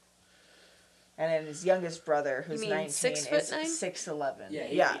 And then his youngest brother, who's mean 19, 6'9"? is 6'11". Yeah.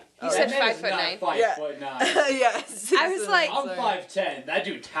 Yeah. You said That man is 5'9". not 5'9". Yeah. I was like- I'm 5'10". That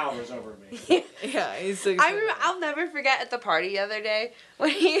dude towers over me. Yeah, he's 6'11". I remember, I'll never forget at the party the other day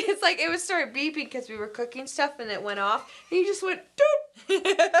when it's like it would start beeping because we were cooking stuff and it went off and he just went doot,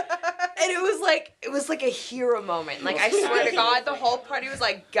 and it was like a hero moment. Like I swear to God, the whole party was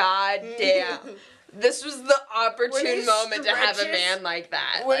like, God damn, this was the opportune moment to have a stretches- man like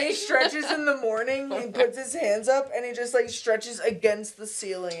that. When Like- he stretches in the morning, he puts his hands up and he just like stretches against the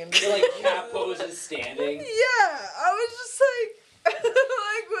ceiling and He like cat poses standing. yeah, I was just like,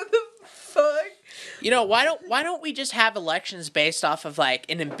 like what the fuck? You know, why don't we just have elections based off of like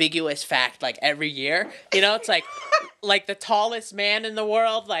an ambiguous fact like every year? You know, it's like the tallest man in the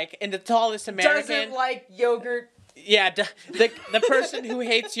world, like and the tallest American Doesn't like yogurt. Yeah, the person who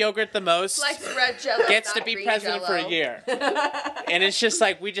hates yogurt the most Likes red Jello, gets to not be green president for a Jell-O. year. And it's just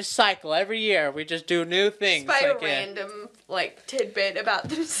like we just cycle every year. We just do new things. By a like, random like tidbit about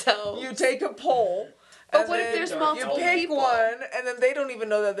themselves. You take a poll. But and what if then there's you multiple pick people? one, and then they don't even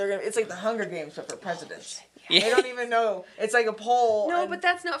know that they're gonna. It's like the Hunger Games, but for presidents. Yeah. They don't even know. It's like a poll. No, and- but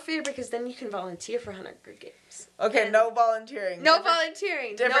that's not fair because then you can volunteer for Hunger Games. okay, and- no volunteering. No Different-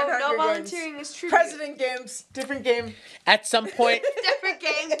 volunteering. different No Hunger volunteering Games. is true. President games, different game. At some point, Different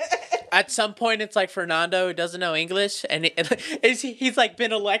game. it's like Fernando who doesn't know English, and he's like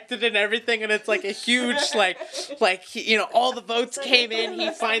been elected and everything, and it's like a huge he, all the votes came in. He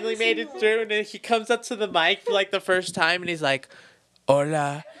finally made it through, and then he comes up to the mic for like the first time, and he's like,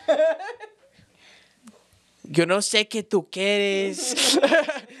 "Hola, yo no sé qué tú quieres,"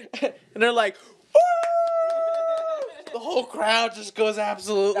 and they're like, "Woo!" The whole crowd just goes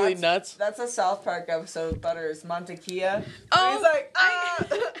absolutely nuts. That's a South Park episode. Butters Montequilla. Oh, He's like, I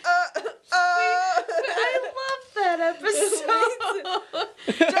love that episode.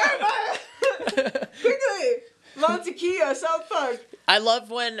 quickly, Montequilla, South Park. I love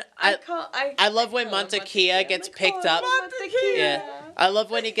when I love when Montequilla gets picked up. Montequilla. Yeah. I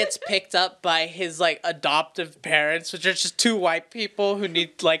love when he gets picked up by his like adoptive parents, which are just two white people who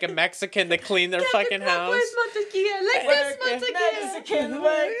need like a Mexican to clean their fucking house. Where's Montequilla? Like this, Montequilla. Mexican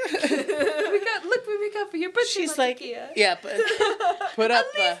way. Look what we got for your birthday, She's like, Montequilla. yeah, put up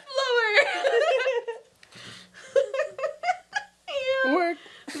A leaf blower. work.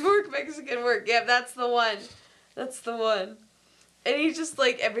 Work, Mexican work. Yeah, that's the one. That's the one. And he just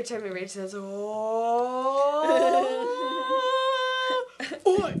like every time he reaches, says,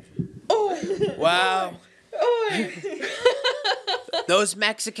 Wow. Those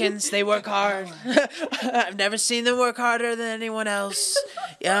Mexicans, they work hard. I've never seen them work harder than anyone else.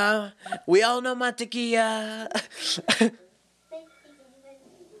 Yeah, we all know Mantequilla.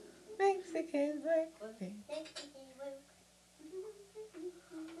 Mexican way.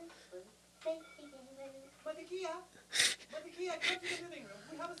 Matikia, come to the living room.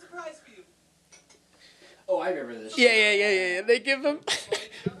 We have a surprise for you. Oh, I remember this. Yeah. They give him.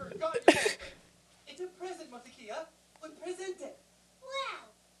 It's a present, Matikia. We present it. Wow,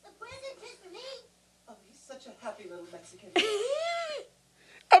 the present is for me. Oh, he's such a happy little Mexican.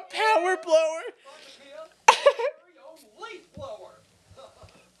 A power blower. Matikia, very own leaf blower.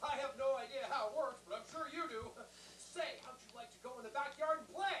 I have no idea how it works, but I'm sure you do. Say, how'd you like to go in the backyard and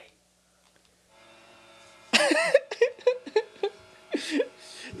play?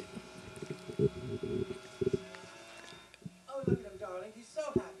 Oh, look at him, darling. He's so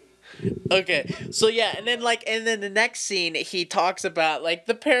happy. Okay, so yeah, and then the next scene, he talks about, like,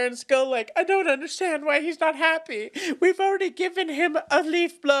 the parents go, like, I don't understand why he's not happy. We've already given him a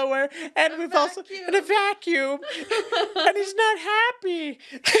leaf blower, and we've also, and a vacuum, and he's not happy.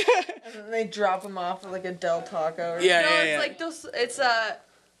 And then they drop him off at like a Del Taco. Or Yeah, no, yeah, it's yeah. like those. It's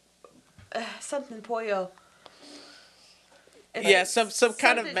something pollo. It's Yeah, some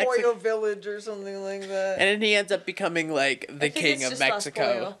kind of something- Mexican. Pollo Village or something like that. And then he ends up becoming, like, I the think king it's of just Los Mexico.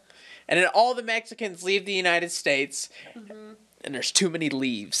 Pollo. And then all the Mexicans leave the United States, and there's too many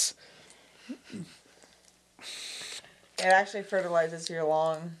leaves. It actually fertilizes your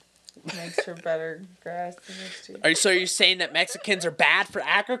lawn. Makes for better grass the next year. So are you saying that Mexicans are bad for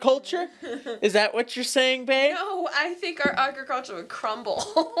agriculture? Is that what you're saying, babe? No, I think our agriculture would crumble.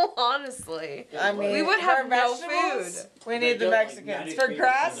 Honestly, I mean, we would for have no vegetables, food. We They need the don't, like, Mexicans. For 93%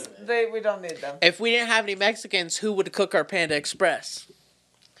 grass, of it. we don't need them. If we didn't have any Mexicans, who would cook our Panda Express?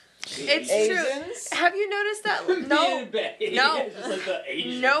 It's Asians? true. Have you noticed that? No. No, no. Just like the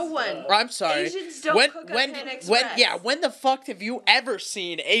Asian No stuff. one. I'm sorry. Asians don't cook at Panda Express. When the fuck have you ever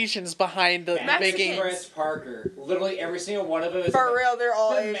seen Asians behind the Mexicans. making? Chris Parker. Literally every single one of them is For real, they're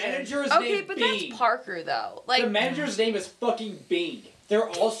all The Asian. manager's Okay, name but Bing. that's Parker though. Like The manager's name is fucking Bing. They're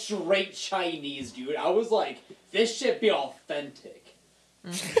all straight Chinese, dude. I was like, this should be authentic.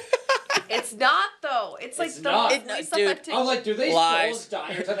 it's not though. It's like It's the not. least Dude, authentic. I was like, do they Lies. sell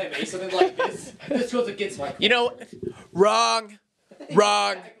diner till they make something like this? This goes against my. You know, wrong.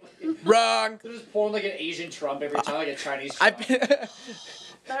 They're just pouring like an Asian Trump every time, like a Chinese Trump.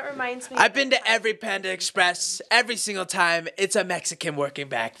 That reminds me. I've been to every Panda Express. Every single time, it's a Mexican working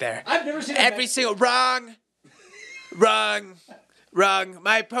back there. I've never seen a Every single wrong. Wrong.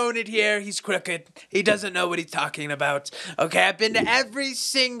 My opponent here, he's crooked. He doesn't know what he's talking about. Okay, I've been to every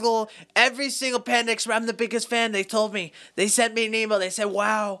single Panda Express. I'm the biggest fan. They told me. They sent me an email. They said,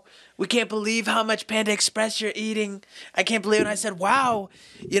 wow, we can't believe how much Panda Express you're eating. I can't believe it. And I said, wow,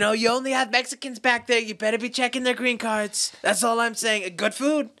 you know, you only have Mexicans back there. You better be checking their green cards. That's all I'm saying. Good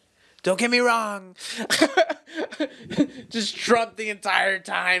food. Don't get me wrong. Just Trump the entire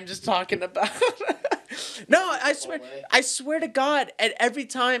time, just talking about. No, I swear to God, at every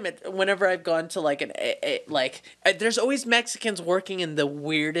time, whenever I've gone to like there's always Mexicans working in the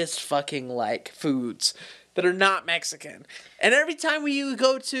weirdest fucking like foods that are not Mexican, and every time you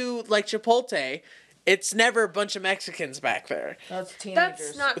go to like Chipotle, it's never a bunch of Mexicans back there. That's teenagers.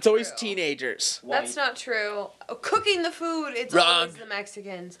 That's not It's always true. teenagers. That's not true. Cooking the food, it's Wrong. always the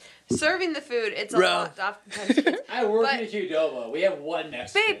Mexicans. Serving the food, it's a Wrong. lot oftentimes Mexicans. I work But- in Qdoba. We have one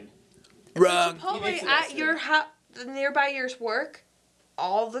Mexican. Babe. Wrong. He Chipotle makes it at Mexican. your nearby your work,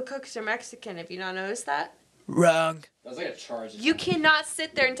 all the cooks are Mexican. Have you not noticed that? Wrong. That was like a charge. You cannot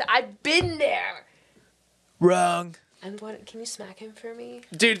sit there and I've been there. Wrong. And what? Can you smack him for me?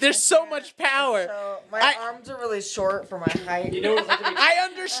 Dude, there's so much power. So my I- arms are really short for my height. You know what it's like to be I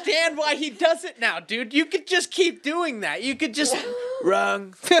understand why he does it now, dude. You could just keep doing that. You could just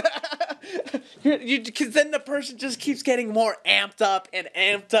wrong. Because then the person just keeps getting more amped up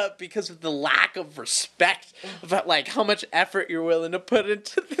because of the lack of respect about like how much effort you're willing to put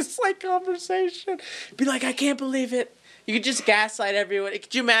into this like conversation. Be like, I can't believe it. You could just gaslight everyone.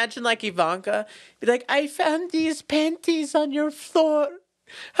 Could you imagine like Ivanka? Be like, I found these panties on your floor.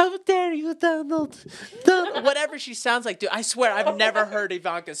 How dare you, Donald? Whatever she sounds like, dude. I swear, I've never heard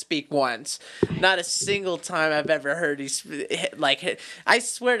Ivanka speak once. Not a single time I've ever heard I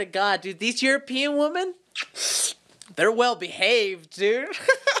swear to God, dude. These European women, they're well behaved, dude.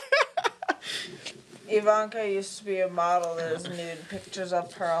 Ivanka used to be a model. There's nude pictures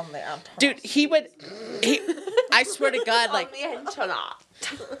of her on the internet. Dude, I swear to God, like, On the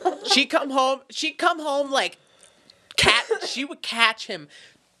internet. she'd come home like, she would catch him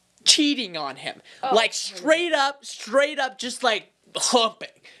cheating on him. Like, straight up, just like humping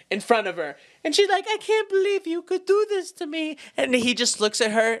in front of her. And she's like, I can't believe you could do this to me. And he just looks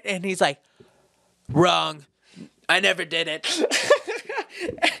at her and he's like, wrong. I never did it.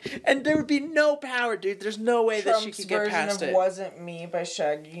 And there would be no power, dude. There's no way that she Trump's could get version past of it. Wasn't Me by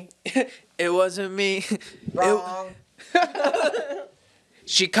Shaggy. It wasn't me. Wrong.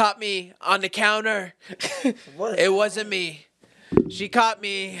 She caught me on the counter. It wasn't me. She caught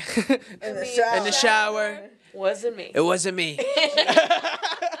me In the shower. in the shower. Wasn't me. It wasn't me.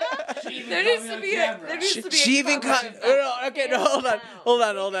 There needs to be a She even caught. No, okay, no,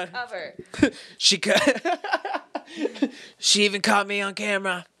 hold on. cover. She even caught me on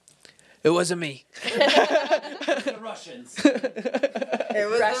camera. It wasn't me. the Russians. It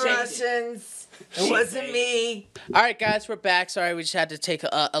was the Russians. It wasn't me. All right, guys, we're back. Sorry, we just had to take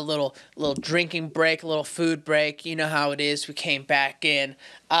a little drinking break, a little food break. You know how it is. We came back in.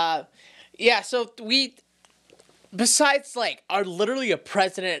 Yeah, so we, besides, like, literally a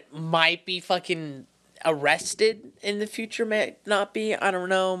president might be fucking arrested in the future, may not be, I don't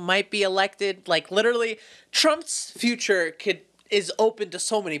know, might be elected. Like, literally, Trump's future is open to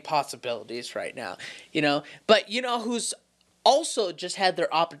so many possibilities right now, you know? But you know who's also just had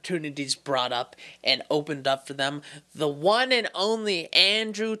their opportunities brought up and opened up for them? The one and only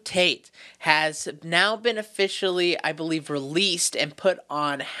Andrew Tate has now been officially, I believe, released and put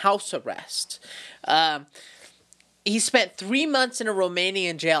on house arrest. He spent 3 months in a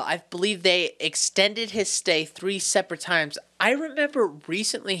Romanian jail. I believe they extended his stay 3 separate times. I remember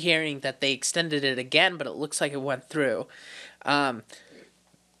recently hearing that they extended it again, but it looks like it went through.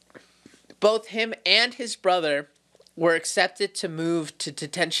 Both him and his brother were accepted to move to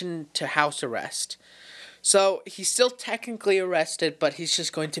detention to house arrest. So he's still technically arrested, but he's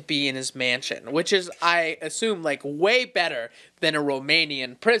just going to be in his mansion, which is, I assume, like way better than a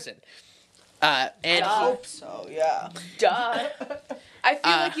Romanian prison. And I hope so, yeah. Duh. I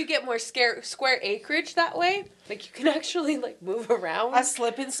feel like you get more square acreage that way. Like, you can actually, like, move around. A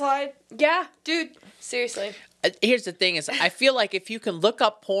slip and slide? Yeah, dude. Seriously. Here's the thing is, I feel like if you can look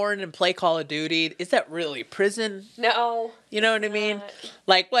up porn and play Call of Duty, is that really prison? No. You know what I mean? not.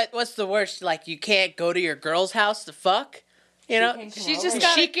 Like, what's the worst? Like, you can't go to your girl's house to fuck? You know? She's just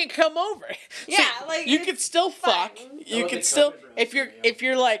got She can come over. Yeah, like, you can still fuck. fine. You Oh, can they still covered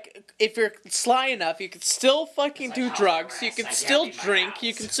if you're sly enough, you can still fucking do like drugs. house You can arrest. I still can't leave my drink.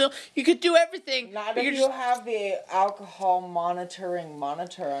 You house. can do everything. Not but if you're you have the alcohol monitor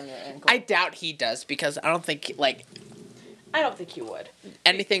on your ankle. I doubt he does because I don't think I don't think he would.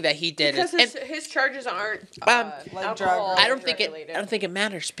 Anything that he did Because is... his charges aren't like alcohol. I don't think related. it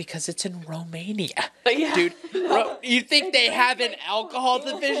matters because it's in Romania, Yeah. dude. You think they have an alcohol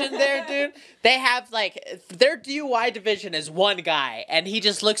division there, dude? They have like their DUI division is one guy, and he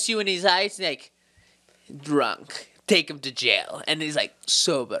just looks you in his eyes and like, drunk, take him to jail, and he's like,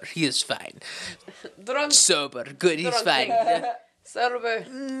 sober, he is fine. Drunk. Sober, good, he's Drunk. fine. Sober.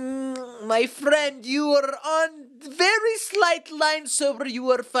 My friend, you are on very slight line sober.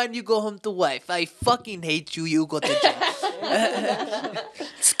 You are fine. You go home to wife. I fucking hate you. You go to jail.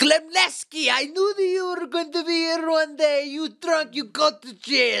 Sklemleski, I knew that you were going to be here one day. You drunk. You go to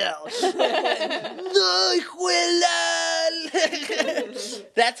jail. No, Juelal.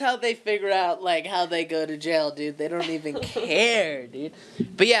 That's how they figure out like how they go to jail, dude. They don't even care, dude.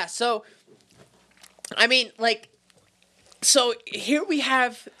 But yeah, so I mean, like. So here we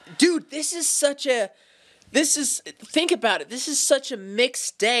have, dude, think about it. This is such a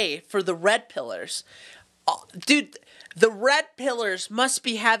mixed day for the Red Pillars. Dude, the Red Pillars must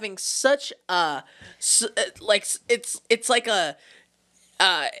be having such it's like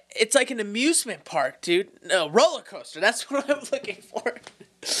an amusement park, dude. No, roller coaster. That's what I'm looking for.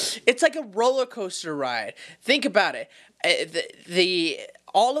 It's like a roller coaster ride. Think about it.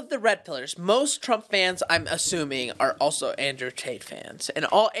 All of the Red Pillars, most Trump fans, I'm assuming, are also Andrew Tate fans. And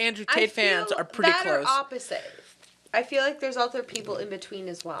all Andrew Tate fans are pretty close. Or opposite. I feel like there's other people in between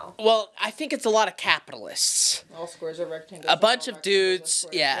as well. Well, I think it's a lot of capitalists. All squares are rectangles. A bunch of dudes,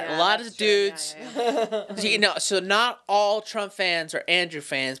 a lot of dudes. You know, so not all Trump fans are Andrew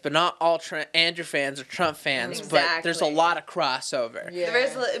fans, but not all Andrew fans are Trump fans. Exactly. But there's a lot of crossover. Yeah. There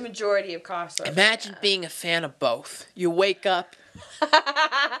is a majority of crossover. Imagine being a fan of both. You wake up.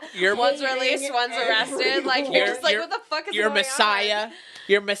 One's released, one's arrested. Like you're just like, what the fuck is your going Messiah? on?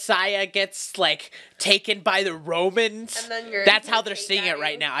 Your Messiah gets like taken by the Romans. And then you're That's into how they're Tate seeing it daddies.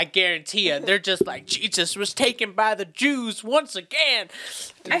 right now. I guarantee you. They're just like, Jesus was taken by the Jews once again.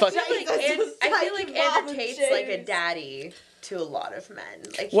 I Fuck- feel like Mama Andrew Tate's James. like a daddy to a lot of men.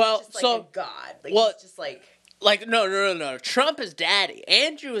 Like he's Well, just like so- a god. Like well- he's just like like no. Trump is daddy.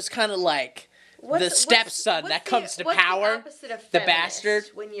 Andrew is kind of like the stepson that comes to power. The opposite of the feminist bastard.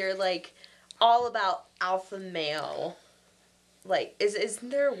 when you're like all about alpha male. Like isn't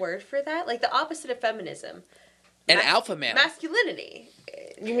there a word for that? Like the opposite of feminism. An alpha male. Masculinity.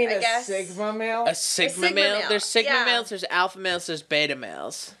 You mean I a guess. Sigma male? A Sigma Sigma male. male, There's Sigma yeah. males, there's alpha males, there's beta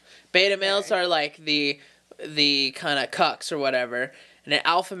males. Beta males are like the kind of cucks or whatever. And the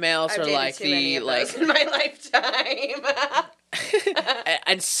alpha males I've are dated like too many the of like those in my lifetime.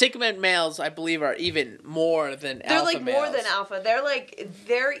 and Sigma males I believe are even more than They're alpha like males. more than alpha. They're like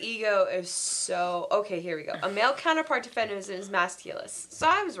their ego is so okay. Here we go. A male counterpart to feminism is masculist. So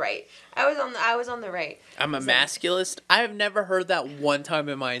I was right. I was on the right. I'm a masculist. I have never heard that one time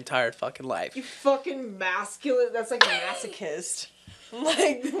in my entire fucking life. You fucking masculine. That's like a masochist.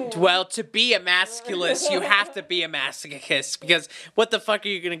 Like, Well, to be a masculist, you have to be a masochist because what the fuck are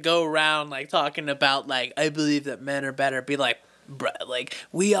you gonna go around like talking about like I believe that men are better? Be like, bruh, like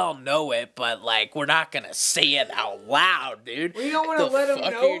we all know it, but like we're not gonna say it out loud, dude. we don't want to The let them fuck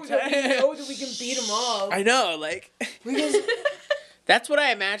are know you that we ta- know that we can beat them up. I know, like. We just, That's what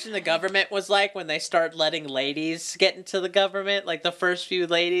I imagine the government was like when they start letting ladies get into the government. Like the first few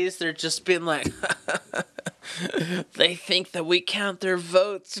ladies, they're just being like, they think that we count their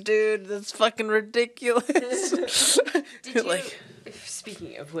votes, dude. That's fucking ridiculous. Did you? Like,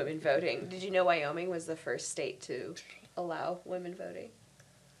 Speaking of women voting, did you know Wyoming was the first state to allow women voting?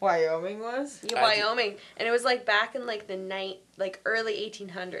 Wyoming was? Yeah, Wyoming, and it was like back in like early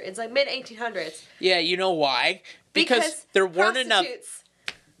 1800s. It's like mid 1800s. yeah, you know why? Because there weren't enough. prostitutes,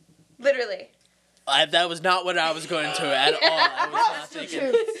 literally. That was not what I was going to at all. I was not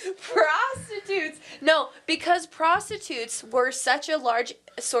thinking. Prostitutes. No, because prostitutes were such a large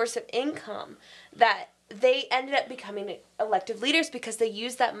source of income that they ended up becoming elective leaders because they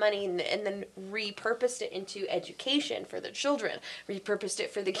used that money and then repurposed it into education for their children, repurposed it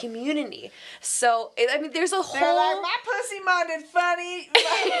for the community. So, I mean, there's a They're like, whole... my pussy minded funny.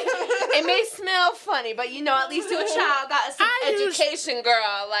 It may smell funny, but you know, at least your child got some education,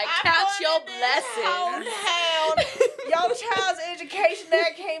 girl. Like, count your blessings. Hound. Your child's education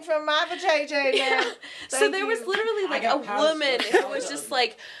that came from my vajayjay, man. So Thank there was you. literally I like got a powers woman for who was just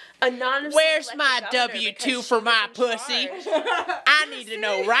like, anonymously Where's elect my the governor W-2 because for she my was in pussy? charge. I need to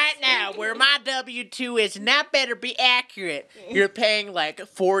know right now where my W-2 is, and that better be accurate. You're paying like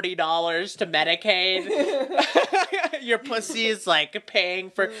 $40 to Medicaid. Your pussy is like paying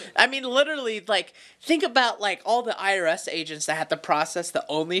for. I mean, literally, like think about like all the IRS agents that have to process the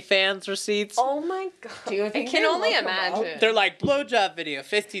OnlyFans receipts. Oh my god! Do you I think can they only look 'em up? imagine. They're like blowjob video,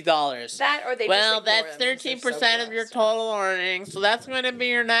 $50. That or they Well, just ignore that's them 'cause they're 13% so of your gross. total earnings, so that's going to be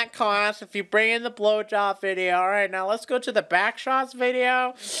your net cost if you bring in the blowjob video. All right, now let's go to the back shots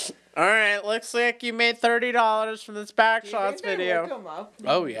video. All right, looks like you made $30 from this back Do you shots think they video. look 'em up?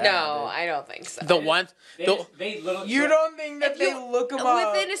 Oh yeah. No, I don't think so. The one. They literally. You don't think that If they you- look them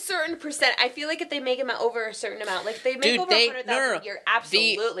up? Within a certain percent, I feel like if they make them over a certain amount, like they make Dude, over they- 100,000 no. a year,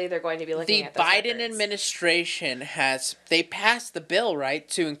 absolutely they're going to be looking The at those Biden records. administration they passed the bill, right,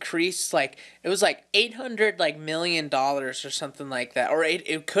 to increase like it was like $800 million or something like that, or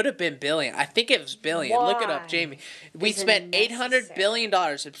it could have been billion. I think it was billion. Look it up, Why Jamie. We is it spent $800 billion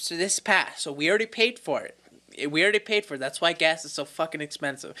so this passed, so we already paid for it. We already paid for it. That's why gas is so fucking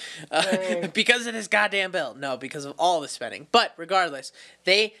expensive. Right. Because of this goddamn bill. No, because of all the spending. But regardless,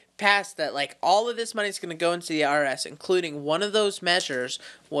 they passed that like all of this money is going to go into the IRS, including one of those measures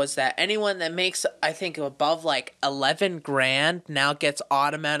was that anyone that makes, I think, above like 11 grand now gets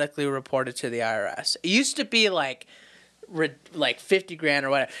automatically reported to the IRS. It used to be like 50 grand or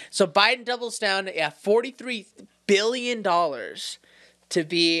whatever. So Biden doubles down to $43 billion to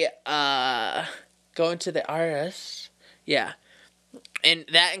be going to the IRS. Yeah. And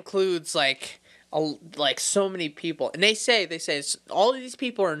that includes like so many people. And they say all of these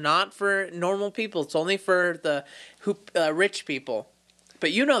people are not for normal people. It's only for the rich people.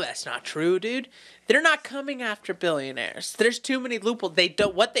 But you know that's not true, dude. They're not coming after billionaires. There's too many loopholes.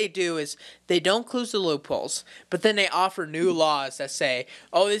 What they do is they don't close the loopholes, but then they offer new laws that say,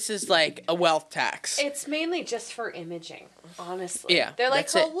 "Oh, this is like a wealth tax." It's mainly just for imaging, honestly. Yeah, They're like,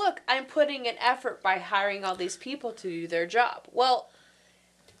 that's oh, it. look, I'm putting an effort by hiring all these people to do their job. Well,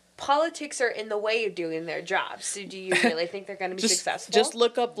 politics are in the way of doing their jobs. So do you really think they're going to be successful? Just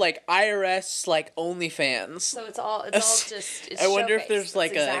look up like IRS like OnlyFans. So it's all just. It's I wonder if showcase. there's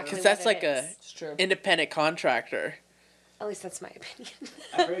like exactly because what that's it like is. It's true. independent contractor. At least that's my opinion.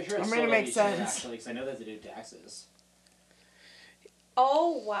 I'm pretty sure it's I mean, it still makes W2 sense. actually, because I know that they do taxes.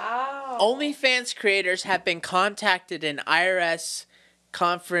 Oh wow. OnlyFans creators have been contacted in IRS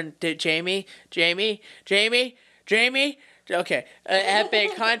Jamie. Okay, have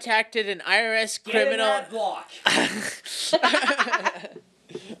been contacted in IRS Get in criminal. that block.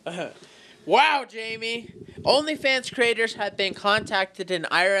 Wow, Jamie. OnlyFans creators have been contacted in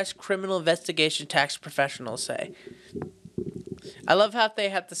IRS criminal investigation, tax professionals say. I love how they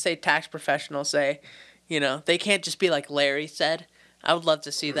have to say tax professionals say. You know, they can't just be like Larry said. I would love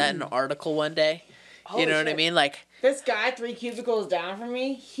to see that in an article one day. You know what I mean? Like, This guy 3 cubicles down from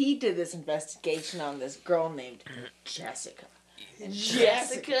me, he did this investigation on this girl named Jessica.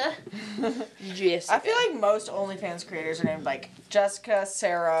 Jessica. I feel like most OnlyFans creators are named like Jessica,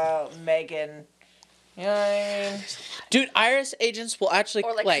 Sarah, Megan. You know what I mean? dude, IRS agents will actually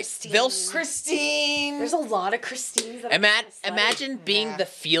Or like Christine. they'll Christine. There's a lot of Christines. That are imagine being Yeah. the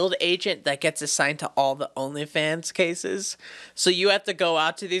field agent that gets assigned to all the OnlyFans cases. So you have to go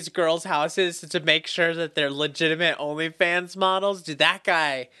out to these girls' houses to make sure that they're legitimate OnlyFans models. Dude, that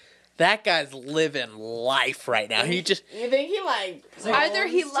guy's living life right now. He just You think he like Either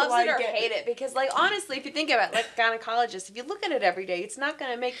he owns to, loves like, it or get- hate it, because like honestly, if you think about it, like gynecologists, if you look at it every day, it's not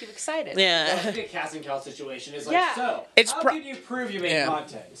going to make you excited. That's yeah. like a casting couch situation. Is like, Yeah. so It's how pro- can you prove you made Yeah.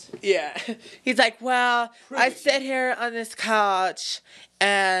 content? Yeah. He's like, well, I sit here on this couch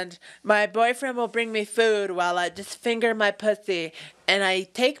and my boyfriend will bring me food while I just finger my pussy. And I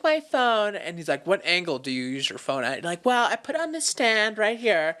take my phone and he's like, what angle do you use your phone at? Like, well, I put it on this stand right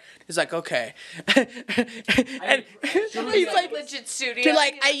here. He's like, okay. And he's like, legit studio. to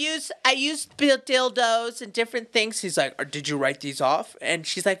like, I use dildos and different things. He's like, did you write these off? And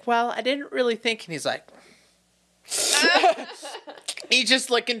she's like, well, I didn't really think. And he's like, he's just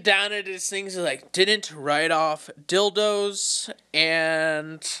looking down at his things. He's like, didn't write off dildos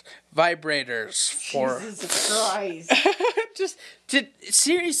and vibrators for. Jesus Christ.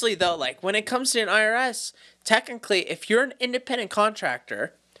 Seriously though, like when it comes to an IRS, technically, if you're an independent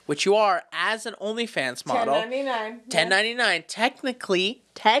contractor, which you are as an OnlyFans model, 1099. 1099.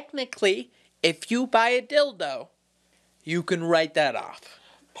 Technically, if you buy a dildo, you can write that off.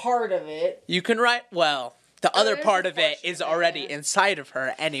 Part of it. You can write, well, the other there's part a of it portion is of it, already yeah. inside of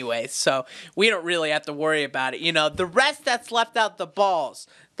her anyway, so we don't really have to worry about it. You know, the rest that's left out, the balls.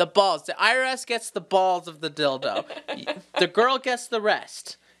 The balls. The IRS gets the balls of the dildo. The girl gets the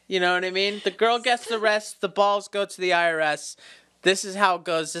rest. You know what I mean? The girl gets the rest, the balls go to the IRS. This is how it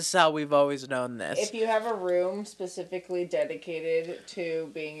goes. This is how we've always known this. If you have a room specifically dedicated to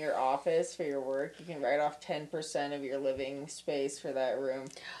being your office for your work, you can write off 10% of your living space for that room.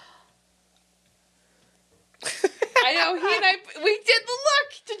 I know, he and I, we did the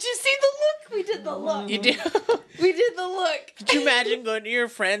look. Did you see the look? We did the look. You do? We did the look. Could you imagine going to your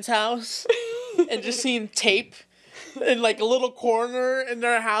friend's house and just seeing tape in like a little corner in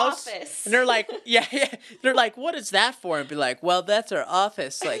their house? Office. And they're like, yeah. They're like, what is that for? And be like, well, that's our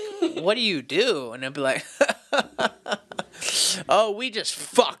office. Like, what do you do? And they'll be like, oh, we just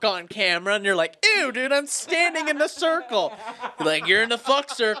fuck on camera. And you're like, ew, dude, I'm standing in the circle. You're like, you're in the fuck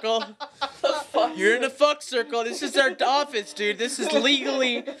circle. You're in the fuck circle. This is our office, dude. This is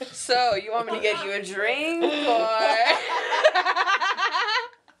legally. So, you want me to get you a drink, or?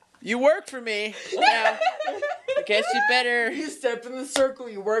 You work for me. Now, I guess you better. You step in the circle,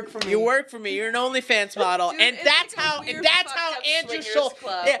 you work for me. You work for me. You're an OnlyFans model, Dude, and it's that's like a how. weird And that's fucked how up Andrew swingers Schultz.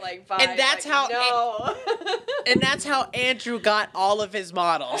 club, Yeah, like, vibe. and that's Like, how. no. And that's how Andrew got all of his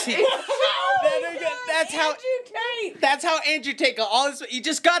models. He, that's how. Tate. That's how Andrew Tate got all his. He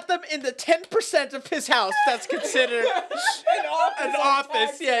just got them in the 10% of his house that's considered an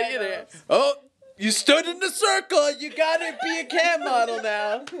office. Yeah, you know. Oh. You stood in the circle. You gotta be a cam model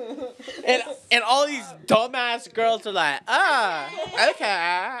now. And all these dumbass girls are like,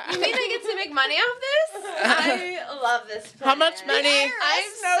 okay. You mean I get to make money off this? I love this plan. How much money?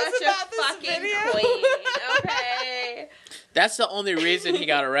 I'm such a fucking queen, okay? That's the only reason he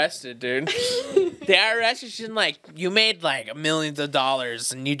got arrested, dude. The IRS is just like, you made like millions of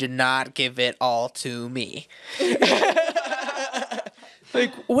dollars and you did not give it all to me.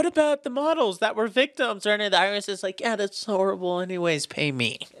 Like, what about the models that were victims? Or any of the IRS is like, yeah, that's horrible. Anyways, pay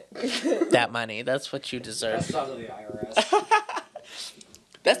me that money. That's what you deserve. That's not the IRS.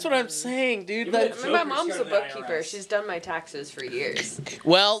 That's what I'm saying, dude. Even Like, if- My mom's a Joker's bookkeeper. IRS. She's done my taxes for years.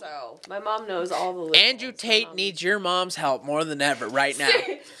 well, So, my mom knows all the loopholes. Andrew Tate needs your mom's help more than ever right now.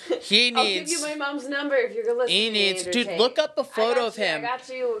 He I'll needs. give you my mom's number if you're listening. He needs. Andrew Dude, Tate. look up a I photo got of you, him I got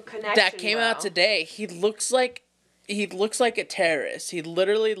you a connection, that came out bro. today. He looks like a terrorist. He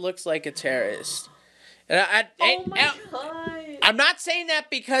literally looks like a terrorist. And Oh my god. I'm not saying that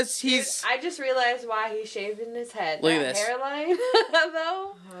because he's. Dude, I just realized why he's shaving his head. Look at That this. hairline,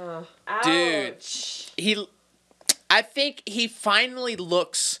 though. Dude. Ouch. I think he finally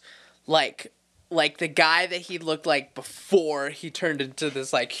looks like the guy that he looked like before he turned into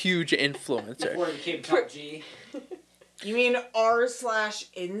this like huge influencer. Before he became top G. You mean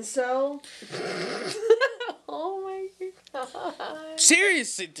r/incel? Oh my god.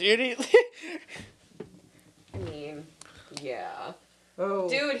 Seriously, dude. I mean, yeah. Oh.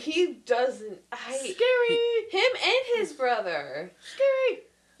 Dude, he doesn't. Him and his brother. Scary.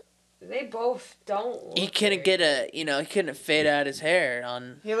 They both don't. Look He couldn't very he couldn't fade out his hair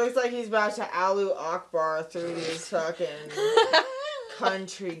on. He looks like he's about to Alu Akbar through these fucking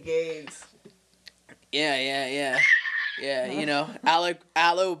country gates. Yeah, you know,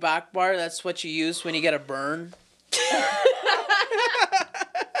 aloe back bar, that's what you use when you get a burn.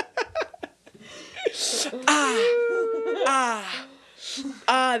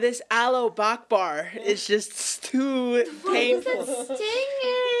 This aloe back bar is just too painful. Stinging.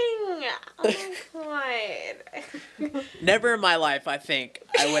 Oh god. Never in my life, I think,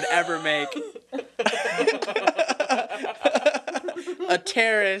 I would ever make a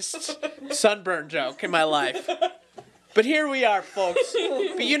terrorist sunburn joke in my life. But here we are, folks.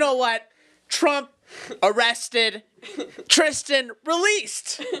 But you know what? Trump arrested, Tristan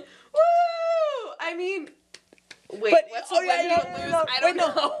released. Woo! I mean, wait, But what's a win to lose? I don't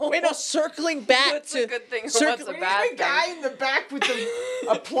know. Wait, no, circling back What's to a good thing or circl- what's a The bad guy thing? in the back with the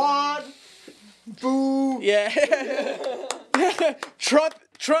applaud. Boo. Yeah. Trump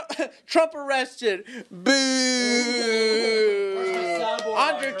arrested. Boo. soundboard,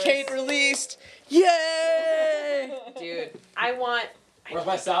 Andre Iris? Tate released. Yay! Dude, I want. Where's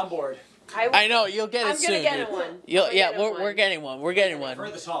my soundboard? I know you'll get it I'm soon. gonna get dude. one. I'm You'll, gonna yeah, get we're one. getting one. We're getting For one.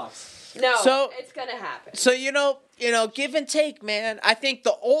 the talks. No, So- it's gonna happen. So you know, give and take, man. I think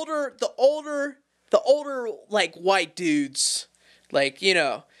the older like white dudes, like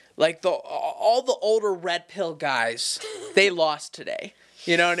like all the older red pill guys, they lost today.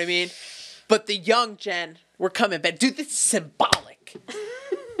 You know what I mean? But the young gen, we're coming back. Dude, this is symbolic.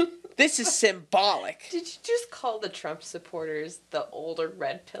 This is symbolic. Did you just call the Trump supporters the older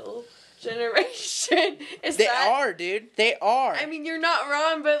red pill generation? They are, dude. They are. I mean, you're not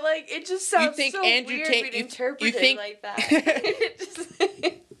wrong, but like, it just sounds think so Andrew weird Tate- to you interpret think- it like that. It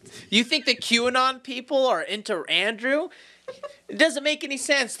just- You think the QAnon people are into Andrew? It doesn't make any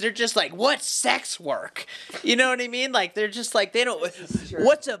sense. They're just like, what's sex work? You know what I mean? Like, they're just like, they don't.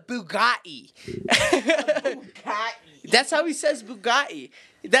 What's a Bugatti? Bugatti. That's how he says Bugatti.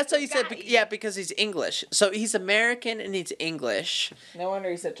 That's how he said, Bugatti. yeah, because he's English. So he's American and he's English. No wonder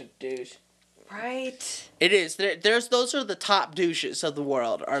he's such a douche. Right. It is. Those are the top douches of the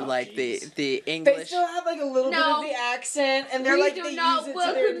world. Are Top like the Gs. They English. still have like a little bit No. of the accent, and they're like they use it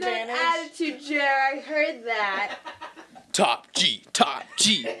to their advantage. attitude, Jer. I heard that. Top G, top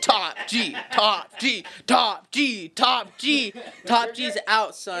G, top G, top G, top G, top G. Top G's out,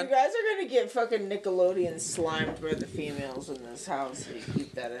 You son. guys are gonna get fucking Nickelodeon slimed by the females in this house if you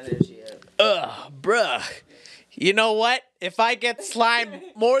keep that energy up. Ugh, bruh. You know what? If I get slimed,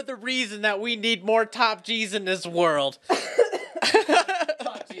 more the reason that we need more top G's in this world.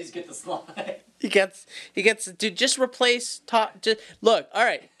 Top G's get the slide. He gets, dude, just replace top, just, look, all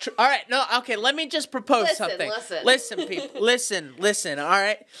right, no, okay, let me just propose Listen, something. listen. Listen, people, listen, all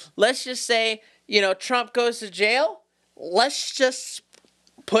right? Let's just say, Trump goes to jail. Let's just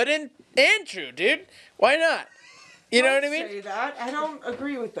put in Andrew, dude. Why not? You know what I mean? Say that. I don't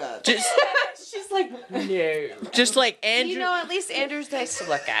agree with that. Just, She's like, no. just like Andrew. You know, at least Andrew's nice to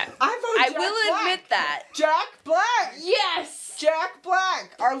look at. I vote I Jack will Black. admit that. Jack Black. Yes. Jack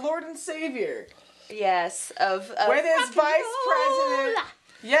Black, our Lord and Savior. Yes. Of With his rock and vice roll. president.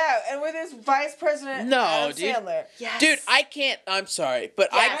 Yeah, and with his vice president, No, Adam dude. Sandler. Yes. Dude, I can't. I'm sorry, but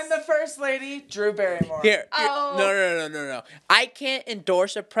Yes. And the first lady, Drew Barrymore. Here, Oh. no. I can't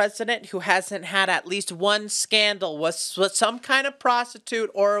endorse a president who hasn't had at least one scandal with some kind of prostitute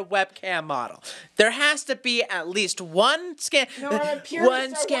or a webcam model. There has to be at least one No, I'm a purist. I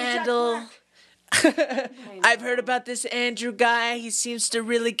one want scandal. Jack I've heard about this Andrew guy. He seems to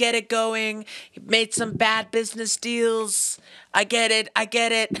really get it going. He made some bad business deals. I get it.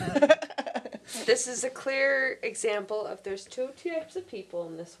 This is a clear example of there's two types of people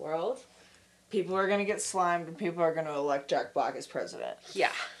in this world. People are gonna get slimed, and people are gonna elect Jack Black as president.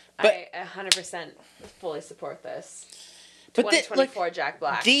 Yeah. But- I 100% fully support this. But 2024 Jack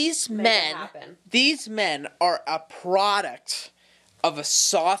Black. These Make it men, happen. these men are a product of a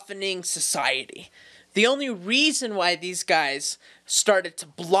softening society. The only reason why these guys started to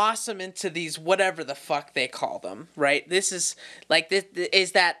blossom into these whatever the fuck they call them, right? This is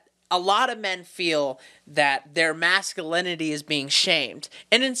that a lot of men feel that their masculinity is being shamed.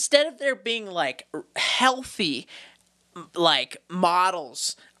 And instead of there being like healthy like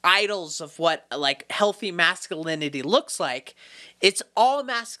models, idols of what like healthy masculinity looks like, it's all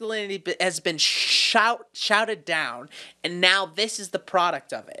masculinity has been shouted down, and now this is the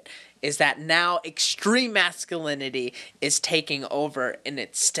product of it, is that now extreme masculinity is taking over in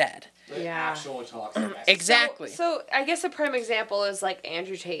its stead. The Yeah. actual toxic. Exactly. So I guess a prime example is like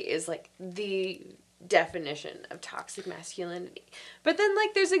Andrew Tate is like the definition of toxic masculinity. But then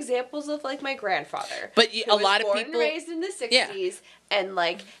like there's examples of like my grandfather. But who a was lot of born people and raised in the 60s and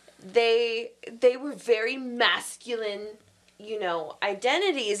like they were very masculine,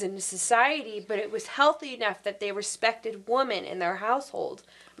 identities in society, but it was healthy enough that they respected women in their household.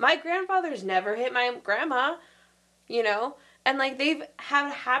 My grandfather's never hit my grandma, and like they've had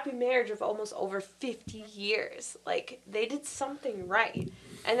a happy marriage of almost over 50 years. Like they did something right.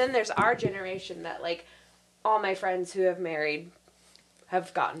 And then there's our generation that like all my friends who have married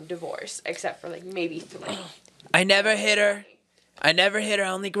have gotten divorced, except for like maybe 3. I never hit her. I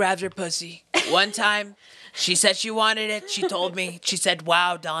only grabbed her pussy. One time, she said she wanted it. She told me. She said,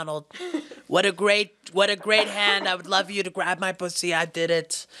 "Wow, Donald, what a great hand. I would love you to grab my pussy." I did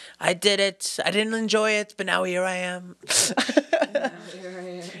it. I didn't enjoy it, but now here I am.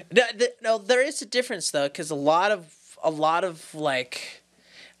 No, there is a difference though, because a lot of like,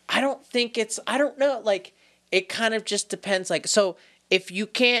 I don't know, like it kind of just depends. Like, so if you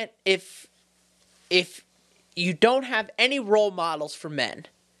don't have any role models for men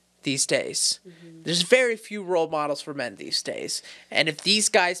these days, there's very few role models for men these days. And if these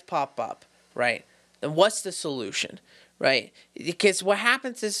guys pop up, right, then what's the solution, right? Because what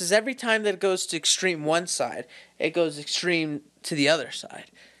happens is every time that it goes to extreme one side, it goes extreme to the other side.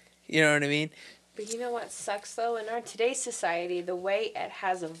 You know what I mean? But you know what sucks though? In our today's society, the way it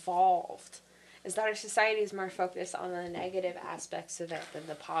has evolved is that our society is more focused on the negative aspects of it than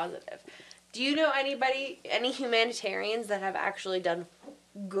the positive. Do you know any humanitarians that have actually done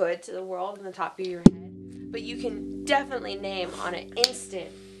good to the world in the top of your head? But you can definitely name on an instant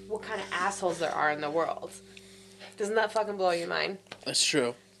what kind of assholes there are in the world. Doesn't that fucking blow your mind? That's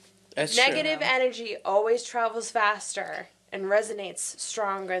true. Negative energy always travels faster and resonates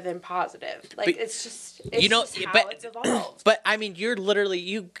stronger than positive. Like But- it's just you know, just how but- it's evolved. But I mean, you're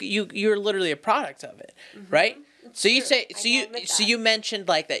literally a product of it, right? So you true. say I so can you admit so that. you mentioned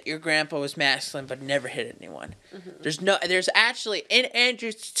like that your grandpa was masculine but never hit anyone. There's actually in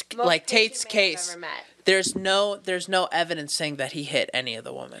Andrew's Most like patient Tate's man I've case ever met. there's no evidence saying that he hit any of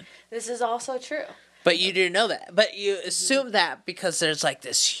the women. This is also true. But you didn't know that. But you assume that because there's like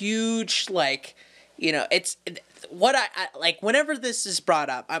this huge like it's what I like whenever this is brought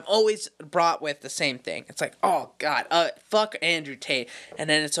up, I'm always brought with the same thing. It's like, oh God, fuck Andrew Tate, and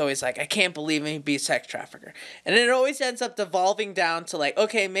then it's always like, I can't believe he'd be a sex trafficker, and then it always ends up devolving down to like,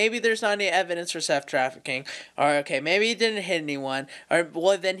 okay, maybe there's not any evidence for sex trafficking, or okay, maybe he didn't hit anyone, or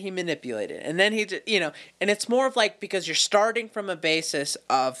well then he manipulated, and then he and it's more of like because you're starting from a basis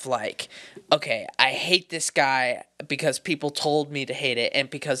of like, okay, I hate this guy because people told me to hate it, and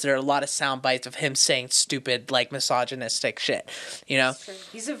because there are a lot of sound bites of him saying stupid like misogynistic shit,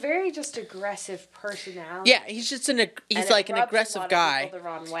 He's a very just aggressive personality. Yeah, he's just he's like an aggressive guy, the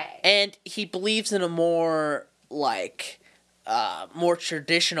wrong way. and he believes in a more like more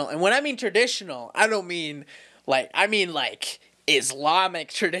traditional. And when I mean traditional, I don't mean like Islamic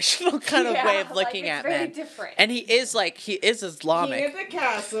traditional kind of way of looking at very men. different. And he is Islamic. King of the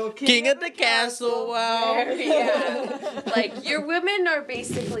castle. King of the castle. Wow. Yeah. Like, your women are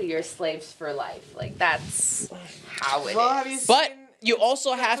basically your slaves for life. Like, that's how it Well, have you is. But seen you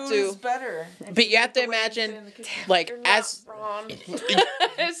also the have food to. is better. But you have to The way it's imagine, in the kitchen. like You're not as wrong.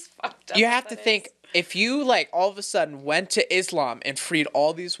 As fucked up you as have to that think, is. if you like all of a sudden went to Islam and freed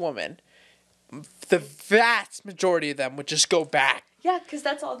all these women, the vast majority of them would just go back. Yeah, because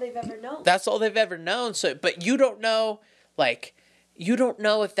that's all they've ever known. That's all they've ever known. So, but you don't know, like, you don't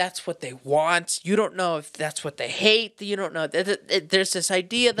know if that's what they want. You don't know if that's what they hate. You don't know. There's this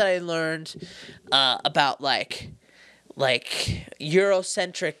idea that I learned about like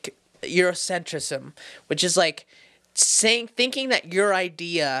Eurocentrism, which is like thinking that your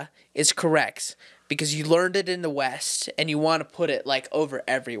idea is correct because you learned it in the West and you want to put it like over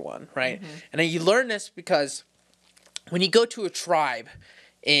everyone, right? And then you learn this because when you go to a tribe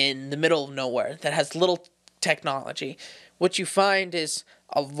in the middle of nowhere that has little technology, what you find is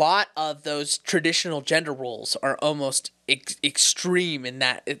a lot of those traditional gender roles are almost extreme in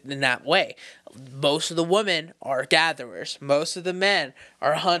that way. Most of the women are gatherers. Most of the men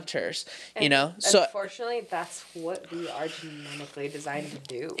are hunters. So Unfortunately, that's what we are genetically designed to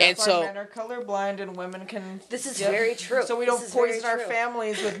do. And That's why so men are colorblind and women can. This is very true. So we This don't is very poison our true.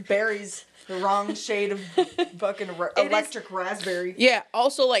 families with berries, the wrong shade of fucking electric raspberry. yeah.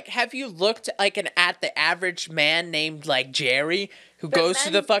 Also, like, have you looked like at the average man named like Jerry who But goes to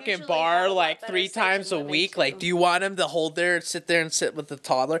men the fucking usually bar have a lot like better 3 sex times a than women, week? too. Like, do you want him to hold there and sit with the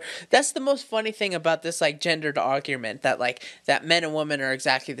toddler? That's the most funny thing about this like gendered argument, that like that men and women are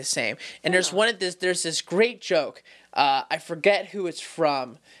exactly the same. And there's this great joke. I forget who it's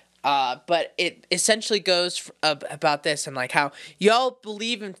from. But it essentially goes about this and like how y'all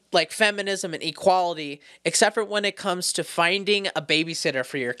believe in like feminism and equality, except for when it comes to finding a babysitter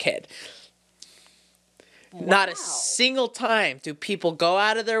for your kid. Not a single time do people go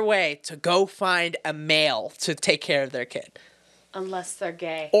out of their way to go find a male to take care of their kid. Unless they're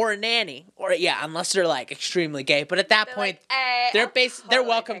gay. Or a nanny. Or unless they're like extremely gay. But at that They're point, like, "Hey, they're I'll they're totally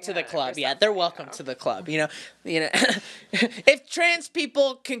welcome take to the care of club. her Yeah, stuff they're right welcome now." to the club. If trans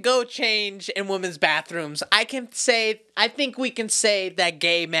people can go change in women's bathrooms, I think we can say that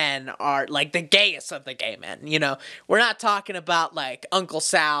gay men are like the gayest of the gay men. We're not talking about like Uncle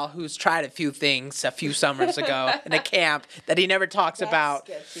Sal, who's tried a few things a few summers ago in a camp that he never talks about.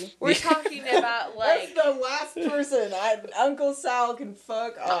 Sketchy. We're talking about That's like the last person. Uncle Sal can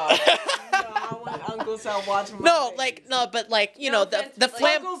fuck off. No, I want Uncle Sal watching my No, face. like no, but like No the offense, the like,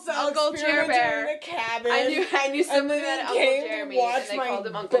 flam. Uncle Sal Uncle Jer Bear. in a cabin. I knew somebody and then that he Uncle came to Jeremy, watch and they my called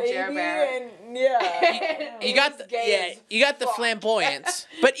him Uncle Jer baby, Bear. and yeah. You got the you got the fuck. flamboyance,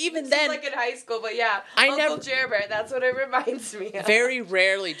 but even This then, is like in high school, but yeah, I Uncle never- Jer Bear. That's what it reminds me of. very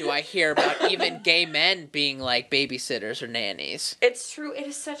rarely do I hear about even gay men being like babysitters or nannies. It's true. It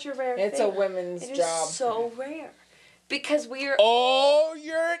is such a rare It's thing. a women's It is job. so rare. Because we are. Oh,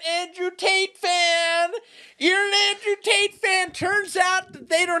 you're an Andrew Tate fan. You're an Andrew Tate fan. Turns out that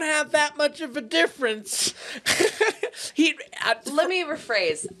they don't have that much of a difference. Let me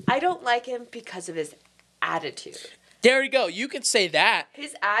rephrase. I don't like him because of his attitude. There you go. You can say that.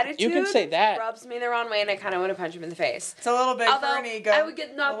 His attitude You can say that. rubs me the wrong way, and I kind of want to punch him in the face. It's a little big for Although an ego. I would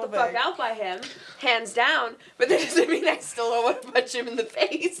get knocked the Little fuck big. out by him, hands down, but that doesn't mean I still don't want to punch him in the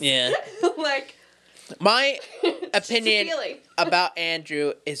face. Yeah. Like, My it's just a opinion feeling. about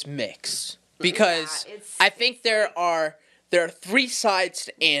Andrew is mixed because Yeah, it's- I think there are 3 sides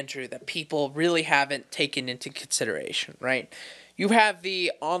to Andrew that people really haven't taken into consideration, right? You have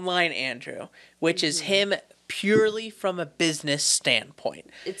the online Andrew, which is him purely from a business standpoint.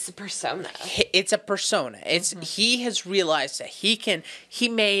 It's a persona. It's a persona. He has realized that he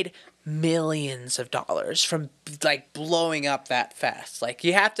made millions of dollars from like blowing up that fast. Like,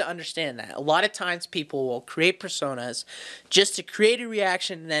 you have to understand that a lot of times people will create personas just to create a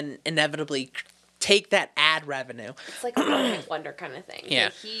reaction and then inevitably take that ad revenue. It's like a one-hit wonder kind of thing. Yeah.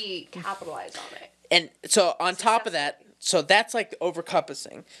 Like, he capitalized on it. And so on top of that, so that's like the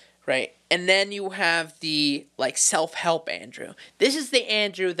overcompassing, right? And then you have the like self-help Andrew. This is the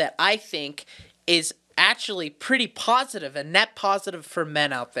Andrew that I think is actually pretty positive and net positive for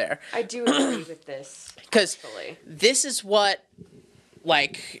men out there. I do agree with this. Because actually. this is what,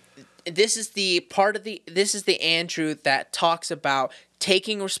 like, this is the Andrew that talks about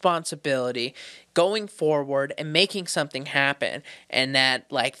taking responsibility, going forward, and making something happen, and that,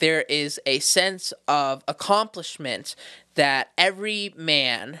 like, there is a sense of accomplishment that every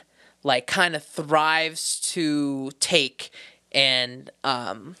man, like, kind of thrives to take, and,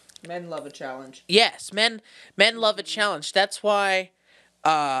 Men love a challenge. yes, men love a challenge. That's why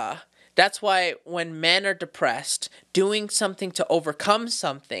when men are depressed, doing something to overcome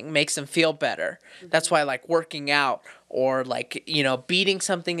something makes them feel better. That's why, like, working out or, like, you know, beating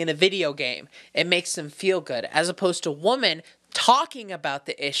something in a video game, it makes them feel good. As opposed to women, talking about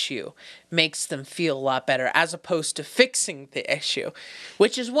the issue makes them feel a lot better, as opposed to fixing the issue,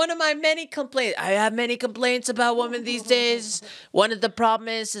 which is one of my many complaints. I have many complaints about women these days. One of the problem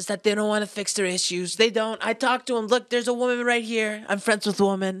is that they don't want to fix their issues. They don't. I talk to them. Look, there's a woman right here. I'm friends with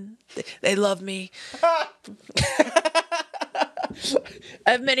women. They love me. I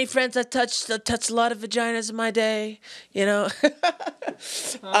have many friends that touched a lot of vaginas in my day, you know.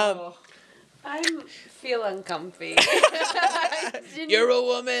 I'm feel uncomfy. You're a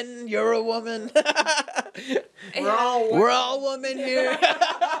woman. You're a woman. We're We're all women here.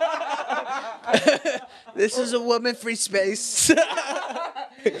 This is a woman-free space. You're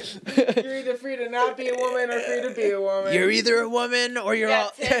either free to not be a woman or free to be a woman. You're either a woman or you're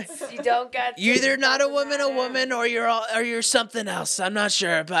all. You don't got. You're either tits, not a doesn't woman, matter. or you're something else. I'm not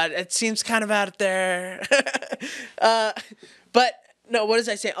sure, but it seems kind of out there. But no, what was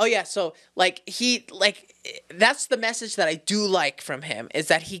I saying? Oh yeah, so like that's the message that I do like from him, is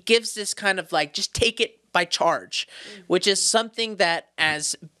that he gives this kind of like, just take it by charge, which is something that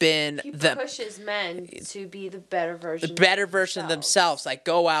has been He the pushes men to be the better version. of themselves. Like,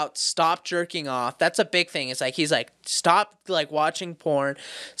 go out, stop jerking off. That's a big thing. It's like, he's like, stop like watching porn,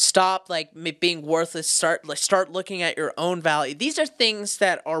 stop like being worthless, start looking at your own value. These are things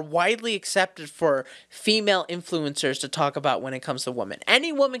that are widely accepted for female influencers to talk about when it comes to women.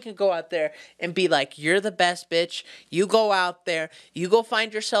 Any woman can go out there and be like, you're the best bitch. You go out there, you go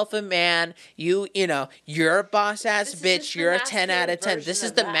find yourself a man, you know, you're a boss ass This is bitch, just the you're a 10 out of 10. masculine This is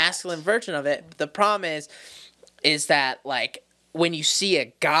version the of that. masculine version of it. The problem is that, like, when you see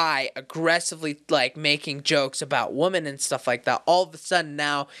a guy aggressively like making jokes about women and stuff like that, all of a sudden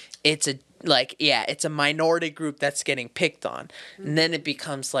now it's a minority group that's getting picked on, and then it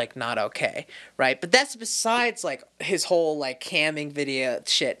becomes like not okay, right? But that's besides like his whole like camming video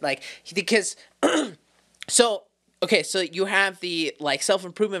shit, like, because so you have the like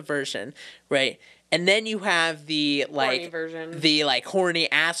self-improvement version, right? And then you have the like Horny version. the like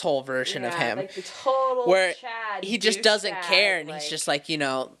horny asshole version of him, like the total where Chad, he just doesn't douchebag, care, and he's just like, you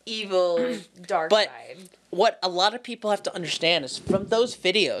know. evil dark But side. what a lot of people have to understand is, from those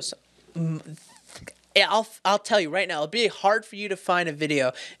videos, I'll tell you right now, it'll be hard for you to find a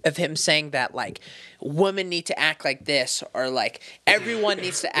video of him saying that, like, women need to act like this, or like everyone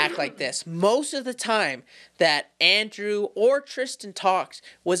needs to act like this. Most of the time that Andrew or Tristan talks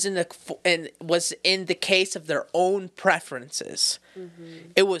was in the case of their own preferences.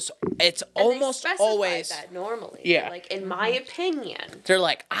 It's And almost they specify always that normally. Yeah. Like, in my opinion. they're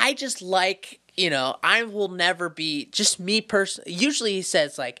like, I just like, you know, I will never be, just me personally. Usually he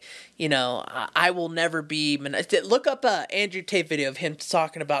says, like, you know, I will never be. Look up a Andrew Tate video of him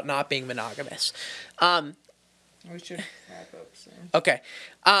talking about not being monogamous. We should wrap up soon. Okay.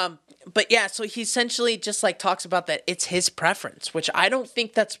 But yeah, so he essentially just like talks about that it's his preference, which I don't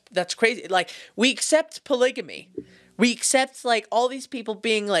think that's crazy. Like, we accept polygamy. We accept like all these people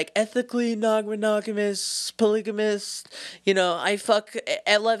being like ethically non-monogamous, polygamous, you know, I fuck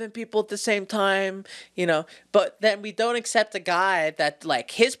 11 people at the same time, you know, but then we don't accept a guy that like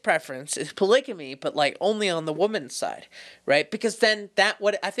his preference is polygamy, but like only on the woman's side, right? Because then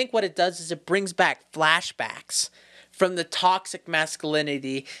what it does is it brings back flashbacks from the toxic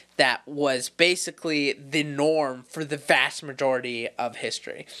masculinity that was basically the norm for the vast majority of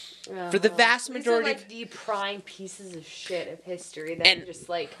history. For the vast majority, these are like the prime pieces of shit of history that And- are just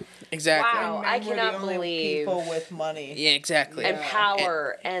like, exactly. wow, And I men were cannot the only believe. people with money. Yeah, exactly. And Yeah.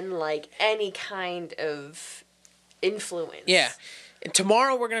 power and like any kind of influence. Yeah. And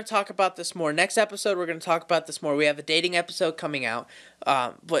tomorrow we're going to talk about this more. Next episode we're going to talk about this more. We have a dating episode coming out,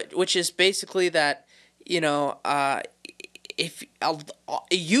 which is basically that, if it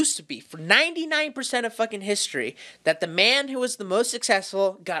used to be for 99% of fucking history that the man who was the most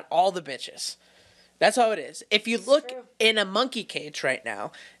successful got all the bitches. That's how it is. If you look true. in a monkey cage right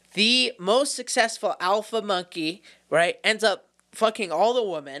now, the most successful alpha monkey, right, ends up fucking all the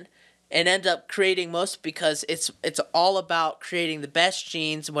women and end up creating most because it's all about creating the best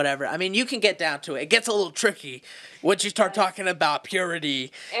genes and whatever. I mean, you can get down to it. It gets a little tricky once you start talking about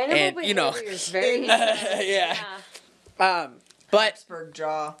purity Animal and behavior is very yeah. But Habsburg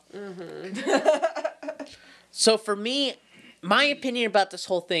jaw. so for me, my opinion about this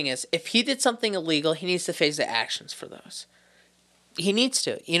whole thing is if he did something illegal, he needs to face the actions for those. He needs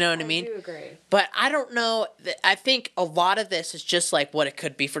to, you know what I mean? I do agree. But I don't know. I think a lot of this is just like what it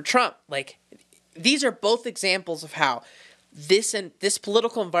could be for Trump. Like, these are both examples of how this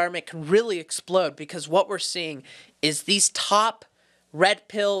political environment can really explode because what we're seeing is these top red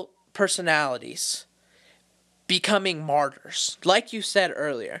pill personalities becoming martyrs. Like you said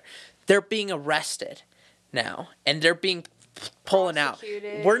earlier, they're being arrested now and they're being pulling out.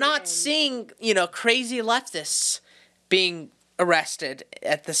 Prosecuted We're not and- seeing, crazy leftists being arrested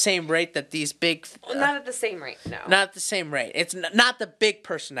at the same rate that these big Not at the same rate, no. not at the same rate. It's not the big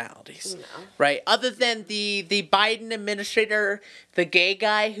personalities, right? Other than the Biden administrator, the gay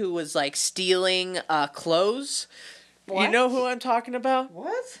guy who was like stealing clothes. You What? know who I'm talking about?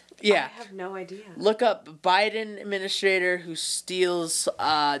 What? Yeah. I have no idea. Look up Biden administrator who steals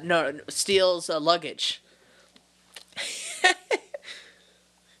luggage.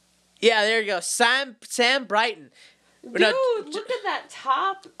 Yeah, there you go. Sam Brighton. Dude, No, look at that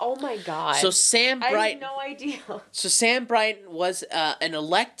top. Oh my god. So Sam I Brighton. had no idea. So Sam Brighton was an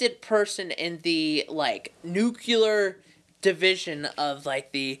elected person in the nuclear division of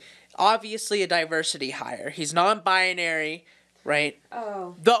obviously a diversity hire. He's non-binary, right?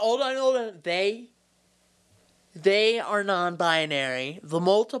 Oh. Hold on. They are non-binary. The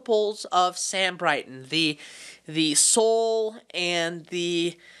multiples of Sam Brighton, the soul and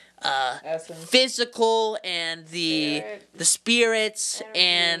the Essence. physical and the spirits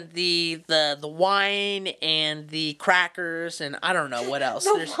and the wine and the crackers and I don't know what else.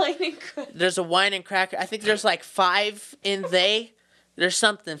 There's a wine and cracker. I think there's like 5 in they. There's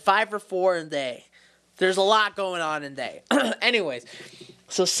something 5 or 4 in they. There's a lot going on in they. Anyways,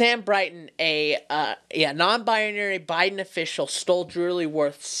 so Sam Brighton, a non-binary Biden official, stole jewelry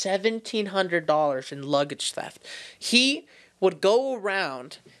worth $1,700 in luggage theft. He would go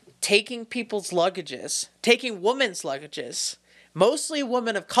around taking people's luggages, taking women's luggages, mostly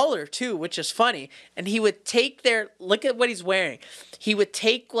women of color too, which is funny. And he would take look at what he's wearing. He would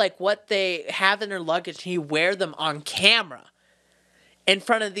take what they have in their luggage and he'd wear them on camera in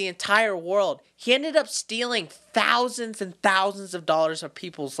front of the entire world. He ended up stealing thousands and thousands of dollars of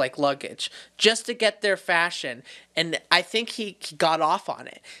people's luggage just to get their fashion. And I think he got off on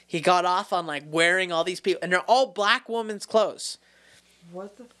it. He got off on wearing all these people, and they're all black women's clothes.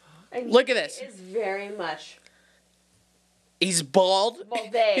 What the fuck? Look at this. He is very much. He's bald. Well,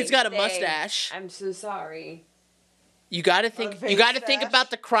 He's got a mustache. I'm so sorry. You got to think. A You got to think stash?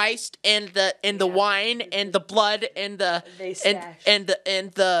 about the Christ and the wine and the blood and the They and stash. and the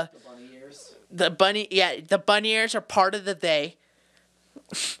The bunny ears. the bunny. Yeah, the bunny ears are part of the they.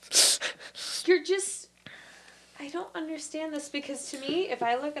 You're just. I don't understand this because to me, if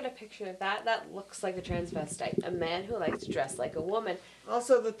I look at a picture of that looks like a transvestite, a man who likes to dress like a woman.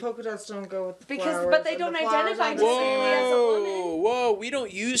 Also, the polka dots don't go with the Because- flowers. but they and don't the flowers identify on to the say sand. as a woman. Whoa! We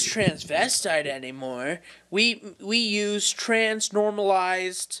don't use transvestite anymore. We use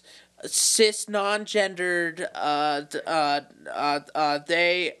trans-normalized, cis, non-gendered.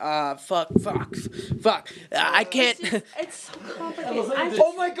 They. Fuck. I can't. It's so complicated.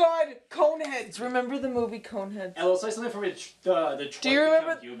 Oh my god! Coneheads! Remember the movie Coneheads? And let's say something from the Detroit Do you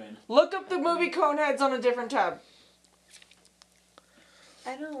remember- Become Human. Look up the movie Coneheads on a different tab.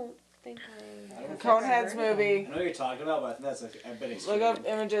 I don't think I. have Coneheads ever heard of movie. I know what you're talking about, but I think that's a bit extreme. Look up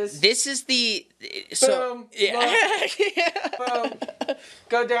images. This is the. So Boom. yeah. Boom.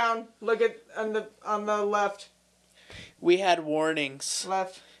 Go down. Look at on the left. We had warnings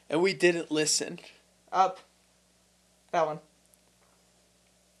Left. and we didn't listen. Up. That one.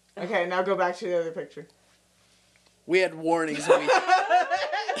 Okay, now go back to the other picture. We had warnings. And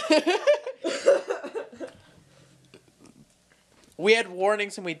we had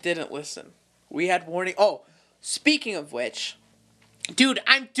warnings and we didn't listen. We had warning. Oh, speaking of which, dude,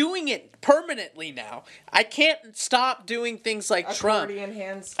 I'm doing it permanently now. I can't stop doing things like Trump. Accordion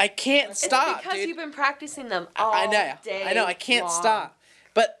hands. I can't stop, It's because dude. you've been practicing them all I know. day I know. I can't long. stop.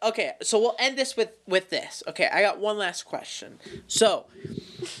 But okay, so we'll end this with this. Okay, I got one last question. So,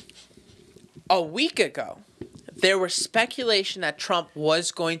 a week ago, there was speculation that Trump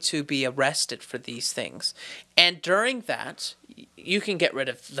was going to be arrested for these things, and during that, you can get rid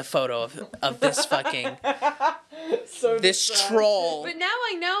of the photo of this fucking So this distracted. troll. But now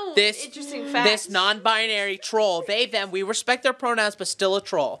I know This interesting facts. This non-binary troll. They them. We respect their pronouns, but still a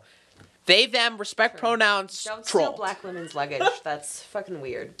troll. They them respect pronouns. Don't troll. steal black women's luggage. That's fucking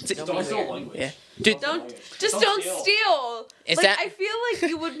weird. Don't be steal weird. language. Yeah. Dude, Don't Don't steal. Is like, that- I feel like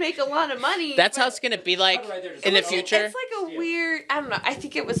you would make a lot of money. That's but how it's gonna be like Right there, just in the go. future. It's like a weird. I don't know. I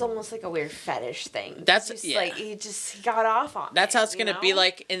think it was almost like a weird fetish thing. That's- just yeah. like he got off on. That's it, how it's gonna be know?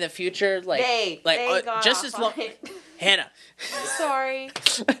 like in the future. Like They got just off as long, on it. Hannah, Sorry.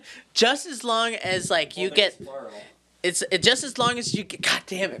 just as long as like you Well, get. that's plural. It's just as long as you get. God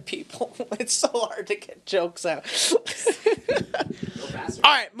damn it, people! It's so hard to get jokes out. Go faster.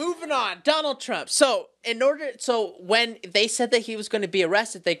 All right, moving on. Donald Trump. So when they said that he was going to be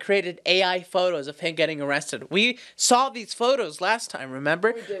arrested, they created AI photos of him getting arrested. We saw these photos last time.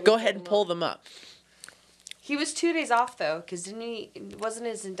 Remember? We did, we Go pulled ahead and them pull up. them up. He was 2 days off though, because wasn't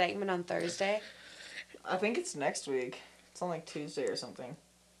his indictment on Thursday? I think it's next week. It's on like Tuesday or something.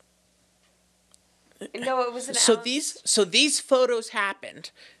 No, it was an. So these photos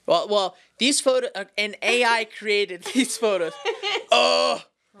happened. Well, these photo and AI created these photos. Oh,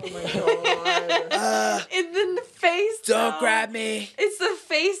 Oh my god. And then the face. don't though. grab me. It's the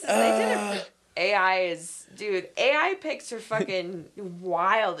faces. They did it. AI is, dude. AI pics are fucking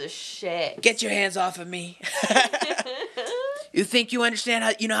wild as shit. Get your hands off of me. You think you understand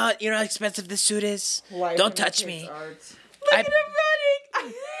how you know how expensive this suit is? Life Don't touch imitates me. art. Look I- at him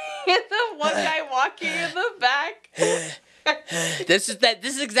running. And the one guy walking in the back. This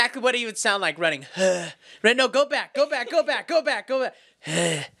is exactly what he would sound like running. Right? No, go back.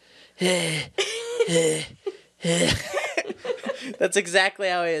 That's exactly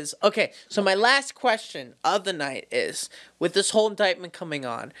how it is. Okay, so my last question of the night is, with this whole indictment coming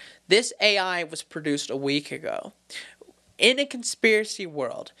on, this AI was produced a week ago. In a conspiracy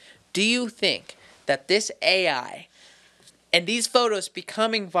world, do you think that this AI and these photos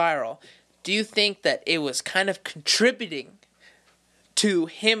becoming viral, do you think that it was kind of contributing to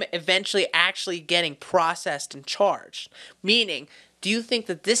him eventually actually getting processed and charged? Meaning, do you think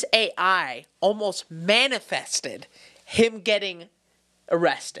that this AI almost manifested him getting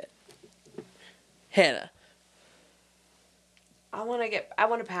arrested? Hannah. I want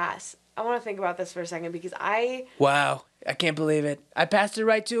to pass. I want to think about this for a second because Wow, I can't believe it. I passed it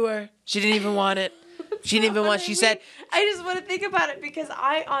right to her. She didn't even want it. She didn't even want. She said. I just want to think about it because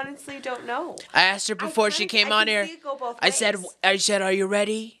I honestly don't know. I asked her before she came on here. I said, "Are you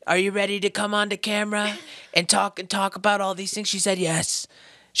ready? Are you ready to come on to camera and talk about all these things?" She said, "Yes."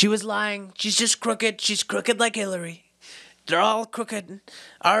 She was lying. She's just crooked. She's crooked like Hillary. They're all crooked.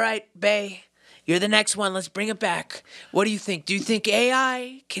 All right, Bay, you're the next one. Let's bring it back. What do you think? Do you think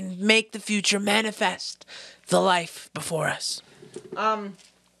AI can make the future manifest the life before us?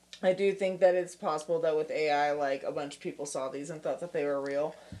 I do think that it's possible that with AI, like, a bunch of people saw these and thought that they were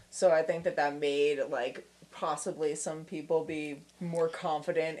real. So I think that made, like, possibly some people be more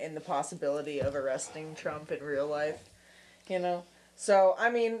confident in the possibility of arresting Trump in real life, you know? So, I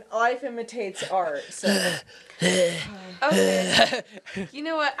mean, life imitates art, so... Okay. You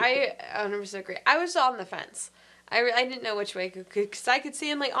know what? I 100% agree. I was on the fence. I didn't know which way because I could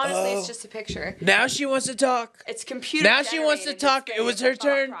see him like honestly it's just a picture. Now she wants to talk. It's computer. Now she wants to generated. talk. It's It was the her thought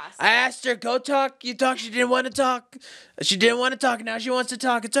turn. process. I asked her, go talk. You talk. She didn't want to talk. She didn't want to talk. Now she wants to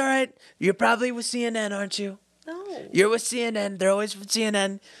talk. It's all right. You're probably with CNN, aren't you? No. You're with CNN. They're always with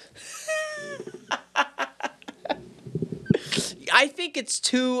CNN. I think it's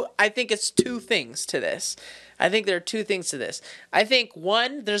two things to this. I think there are two things to this. I think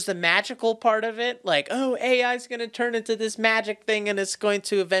one, there's the magical part of it, like, oh, AI is going to turn into this magic thing and it's going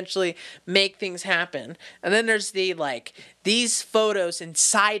to eventually make things happen. And then there's the, like, these photos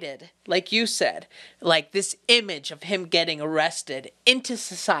incited, like you said, like this image of him getting arrested into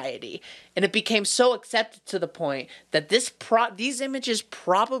society. And it became so accepted to the point that these images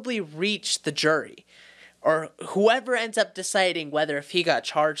probably reached the jury. Or whoever ends up deciding whether if he got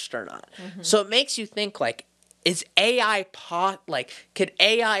charged or not. Mm-hmm. So it makes you think, like, is AI could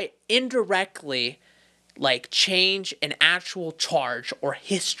AI indirectly like change an actual charge or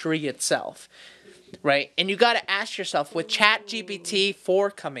history itself, right? And you got to ask yourself, with ChatGPT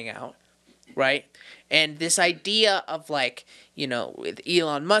 4 coming out, right? And this idea of like, you know, with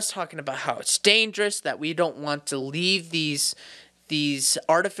Elon Musk talking about how it's dangerous, that we don't want to leave these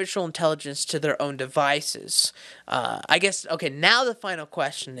artificial intelligence to their own devices. I guess, okay, now the final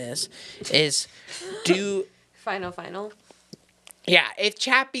question is do... Final. Yeah, if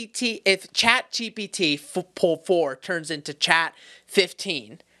ChatGPT 4 turns into Chat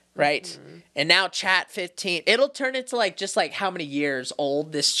 15, right? Mm-hmm. And now Chat 15, it'll turn into like just like how many years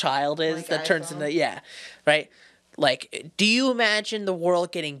old this child is like that iPhone. Turns into right? Like, do you imagine the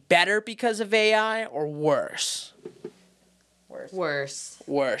world getting better because of AI or worse? Worse.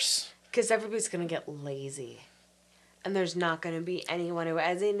 Because everybody's gonna get lazy. And there's not going to be anyone who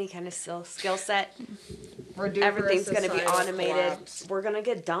has any kind of skill set. Everything's going to be automated. Collapse. We're going to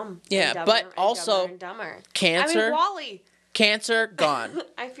get dumb. Yeah, dumber, but also dumber. Cancer. I mean, Wall-E. Cancer gone.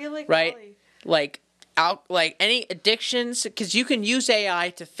 I feel like right? Wall-E. Like any addictions, because you can use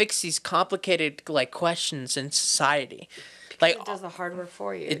AI to fix these complicated like questions in society. Like it does the hard work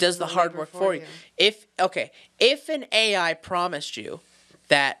for you. It does the hard work for you. If an AI promised you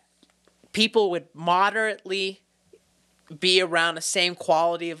that people would moderately be around the same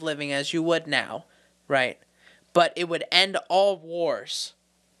quality of living as you would now, right? But it would end all wars.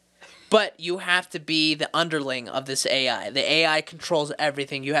 But you have to be the underling of this AI. The AI controls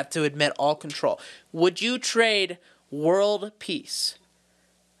everything. You have to admit all control. Would you trade world peace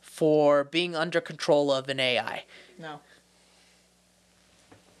for being under control of an AI? No.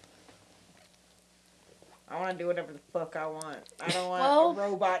 I want to do whatever the fuck I want. I don't want a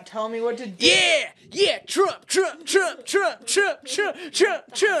robot tell me what to do. Yeah, Trump. That's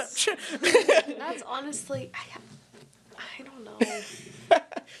honestly, I don't know.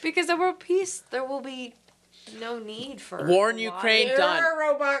 Because of world peace, there will be no need for war in Ukraine done. You're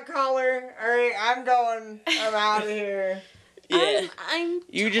a robot caller. All right, I'm out of here. Yeah, I'm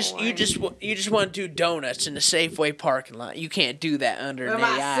you just want to do donuts in the Safeway parking lot. You can't do that under an AI.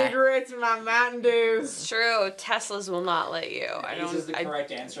 My cigarettes and my Mountain Dew. It's true. Teslas will not let you. This is the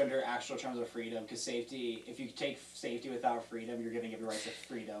correct answer under actual terms of freedom. Because safety, if you take safety without freedom, you're gonna give your rights to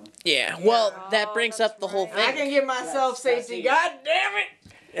freedom. Yeah. Well, that brings up the whole thing. I can give myself safety. God damn it.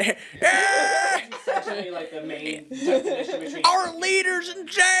 That's essentially like the main definition between our leaders in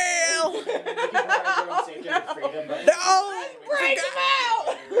jail. Break them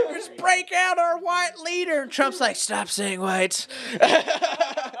out! Let's break out our white leader. And Trump's like, stop saying whites.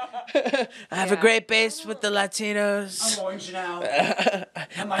 I have a great base with the Latinos. I'm orange now.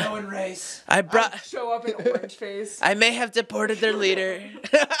 I'm my own race. I show up in orange face. I may have deported their leader.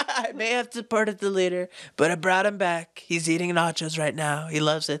 But I brought him back. He's eating nachos right now. He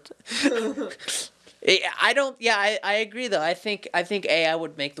loves it. I agree though. I think AI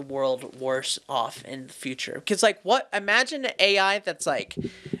would make the world worse off in the future. Because like imagine an AI that's like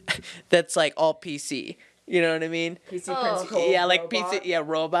all PC. You know what I mean? PC principal. Yeah, like robot. PC. Yeah,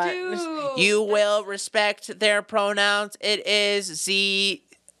 robot. Dude, you will respect their pronouns. It is Z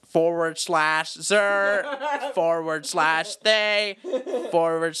 / /zer / they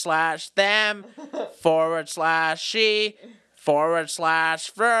 / them / she / for.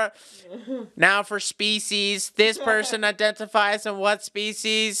 Now for species, this person identifies in what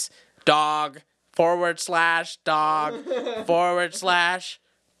species? Dog / dog /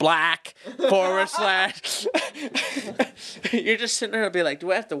 black / You're just sitting there and be like,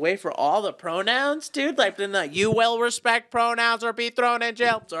 do I have to wait for all the pronouns, dude? Like, then you will respect pronouns or be thrown in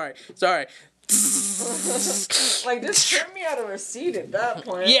jail. Sorry. Like, just turn me out of a seat at that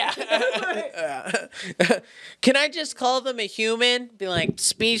point. Yeah. Can I just call them a human? Be like,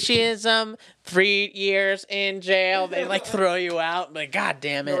 speciesism, 3 years in jail. They like throw you out. Like, God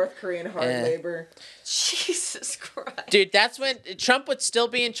damn it. North Korean hard labor. Jesus Christ. Dude, that's when Trump would still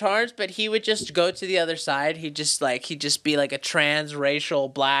be in charge, but he would just go to the other side. He'd just be like a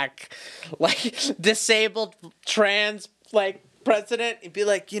transracial black, like disabled trans like president. He'd be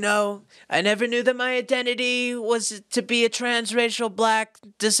like, I never knew that my identity was to be a transracial black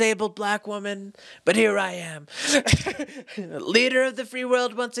disabled black woman, but here I am. Leader of the free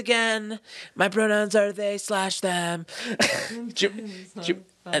world once again. My pronouns are they / them.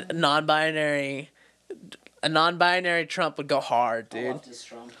 A non-binary Trump would go hard, dude.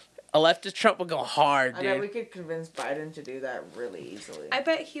 A leftist Trump would go hard, dude. I bet we could convince Biden to do that really easily. I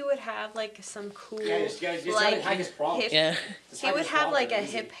bet he would have like some cool, just like hip. Yeah. He would have like a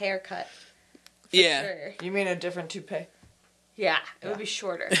hip haircut. Yeah. Sure. You mean a different toupee? Yeah, it would be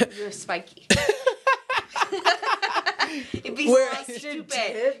shorter. It would be spiky. It'd be We're- so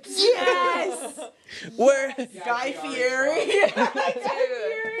stupid. Yes. We're Guy Fieri.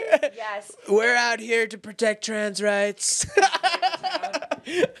 Dude. Yes. we're out here to protect trans rights.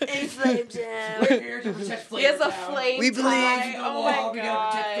 In Flame Town. We're here to protect He has a Flavortown. flame We believe- tie. The Oh wall, my we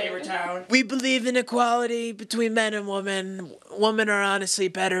gotta protect god. Flavortown. We believe in equality between men and women. Women are honestly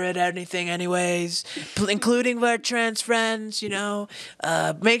better at anything, anyways, including our trans friends. You know,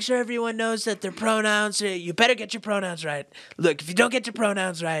 make sure everyone knows that their pronouns. You better get your pronouns right. Look, if you don't get your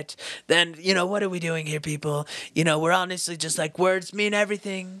pronouns right, then you know what are we doing here, people? You know, we're honestly just like words mean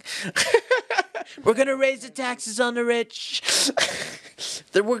everything. We're gonna raise the taxes on the rich.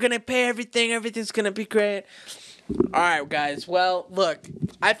 That we're gonna pay everything. Everything's gonna be great. All right, guys. Well, look,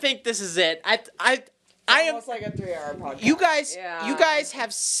 I think this is it. I am. Almost like a 3-hour podcast. You guys, Yeah. you guys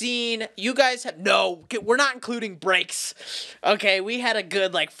have seen. You guys have no. We're not including breaks. Okay, we had a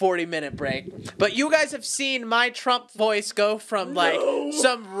good like 40-minute break, but you guys have seen my Trump voice go from like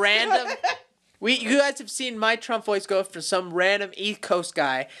some random. You guys have seen my Trump voice go from some random East Coast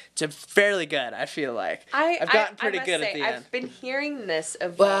guy to fairly good. I feel like I've gotten pretty must good at say, the end. I've been hearing this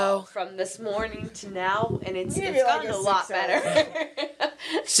evolve Wow. from this morning to now, and it's Maybe like gotten a a lot 6 out better.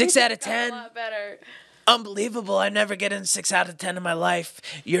 6 out of It's gotten 10. A lot better. Unbelievable! I never get in 6 out of 10 in my life.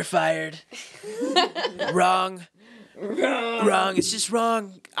 You're fired. Wrong. Wrong. It's just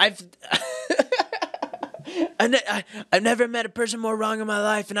wrong. I've never met a person more wrong in my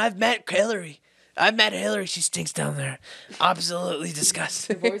life, and I've met Hillary. I've met Hillary. She stinks down there. Absolutely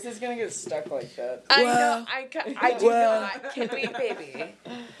disgusting. voice is gonna get stuck like that. I Well- know. I do well- not. Can we, baby?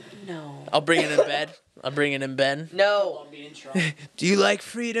 No. I'll bring it in bed. I'll bring it in bed. No. I'll be in Trump. Do you like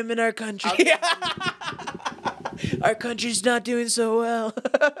freedom in our country? Our country's not doing so well.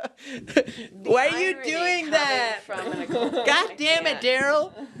 Why are you Irony doing coming that? from an equal- God I damn it, can't.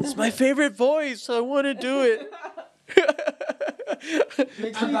 Daryl. It's my favorite voice. I want to do it.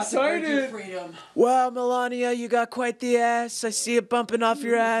 Makes I'm me about to bring you excited. freedom. Wow, Melania, you got quite the ass. I see it bumping off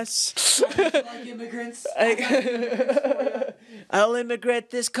your ass. Like immigrants. I got immigrants for you. I'll immigrate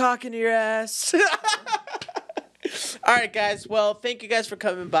this cock into your ass. All right, guys. Well, thank you guys for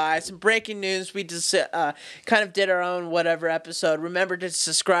coming by. Some breaking news. We just kind of did our own whatever episode. Remember to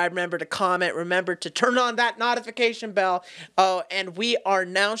subscribe. Remember to comment. Remember to turn on that notification bell. Oh, and we are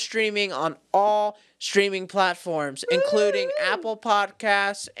now streaming on all streaming platforms, including Apple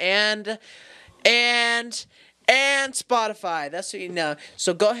Podcasts and Spotify. That's what you know.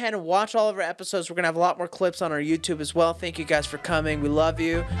 So go ahead and watch all of our episodes. We're going to have a lot more clips on our YouTube as well. Thank you guys for coming. We love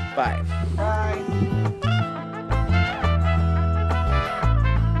you. Bye. Bye.